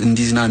ሴቷ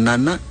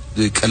እንዲዝናናና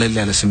ቀለል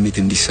ያለ ስሜት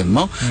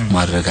እንዲሰማው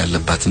ማድረግ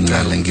አለባት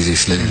እንላለን ጊዜ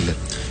ስለሌለ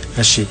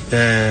እሺ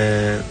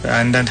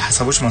አንዳንድ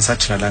ሐሳቦች ማንሳት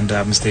ይችላል አንድ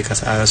 5 ደቂቃ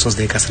 3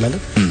 ደቂቃ ስላለ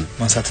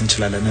ማንሳት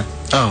እንችላለን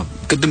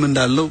ቅድም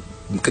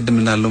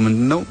እንዳለው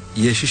ምንድነው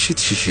የሽሽት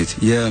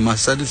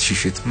የማሳደድ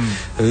ሽሽት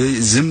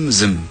ዝም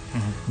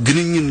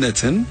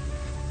ግንኙነትን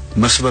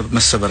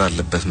መሰበር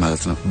አለበት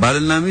ማለት ነው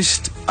ባልና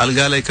ሚስት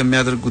አልጋ ላይ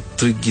ከሚያደርጉት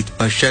ድርጊት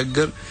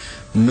ባሻገር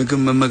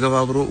ምግብ መመገብ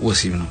አብሮ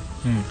ወሲብ ነው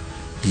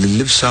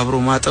ልብስ አብሮ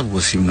ማጠብ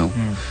ወሲብ ነው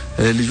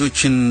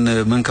ልጆችን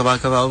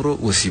መንከባከብ አብሮ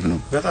ወሲብ ነው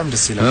በጣም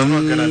ደስ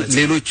ይላል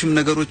ሌሎችም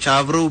ነገሮች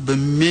አብረው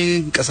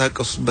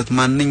በሚንቀሳቀሱበት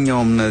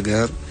ማንኛውም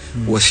ነገር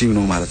ወሲብ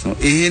ነው ማለት ነው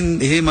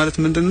ይሄ ማለት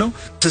ምንድነው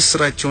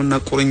ትስራቸውና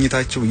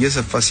ቁርኝታቸው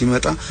እየሰፋ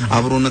ሲመጣ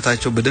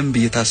አብሮነታቸው በደንብ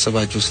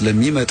እየታሰባቸው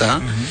ስለሚመጣ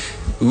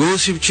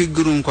ወሲብ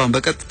ችግሩ እንኳን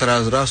በቀጥታ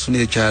ራሱን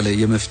የቻለ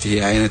የመፍትሄ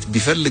አይነት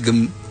ቢፈልግም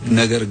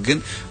ነገር ግን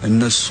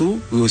እነሱ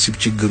ወሲብ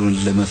ችግሩን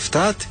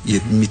ለመፍታት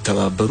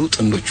የሚተባበሩ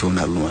ጥንዶች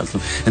ይሆናሉ ማለት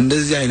ነው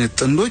እንደዚህ አይነት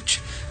ጥንዶች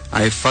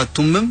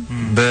አይፋቱምም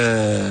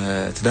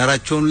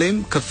በትዳራቸው ላይም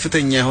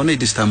ከፍተኛ የሆነ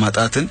የደስታ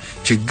ማጣትን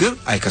ችግር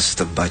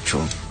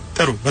አይከስተባቸውም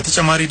ጥሩ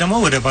በተጨማሪ ደግሞ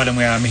ወደ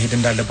ባለሙያ መሄድ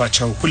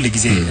እንዳለባቸው ሁሉ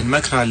ጊዜ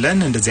እንመክራለን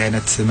እንደዚህ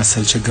አይነት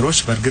መሰል ችግሮች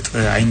በርግጥ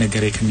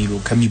አይነገሬ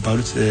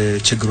ከሚባሉት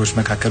ችግሮች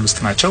መካከል ውስጥ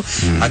ናቸው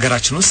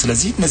ሀገራችን ውስጥ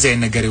ስለዚህ እነዚህ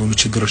አይነገሬ የሆኑ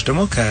ችግሮች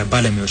ደግሞ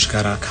ከባለሙያዎች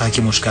ጋር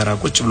ከሐኪሞች ጋር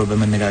ቁጭ ብሎ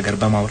በመነጋገር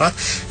በማውራት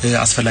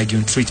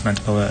አስፈላጊውን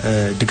ትሪትመንት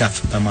ድጋፍ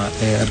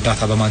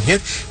እርዳታ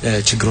በማግኘት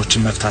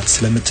ችግሮችን መፍታት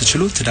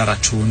ስለምትችሉ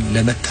ትዳራችሁን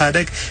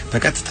ለመታደግ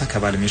በቀጥታ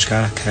ከባለሙያዎች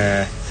ጋር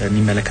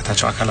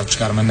ከሚመለከታቸው አካላቶች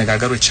ጋር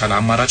መነጋገሩ የተሻለ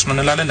አማራጭ ነው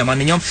እንላለን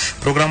ለማንኛውም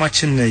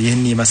ፕሮግራማችን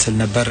ይህን ይመስል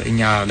ነበር እኛ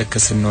ልክ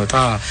ስንወጣ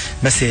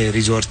መሴ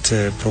ሪዞርት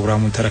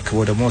ፕሮግራሙን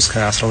ተረክቦ ደግሞ እስከ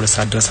 12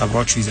 ሰዓት ድረስ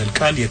አብራችሁ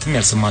ይዘልቃል የትም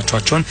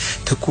ያልሰማችኋቸውን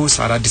ትኩስ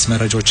አዳዲስ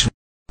መረጃዎች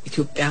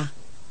ኢትዮጵያ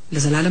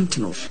ለዘላለም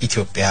ትኖር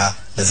ኢትዮጵያ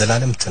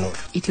ለዘላለም ትኖር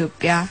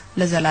ኢትዮጵያ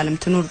ለዘላለም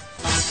ትኖር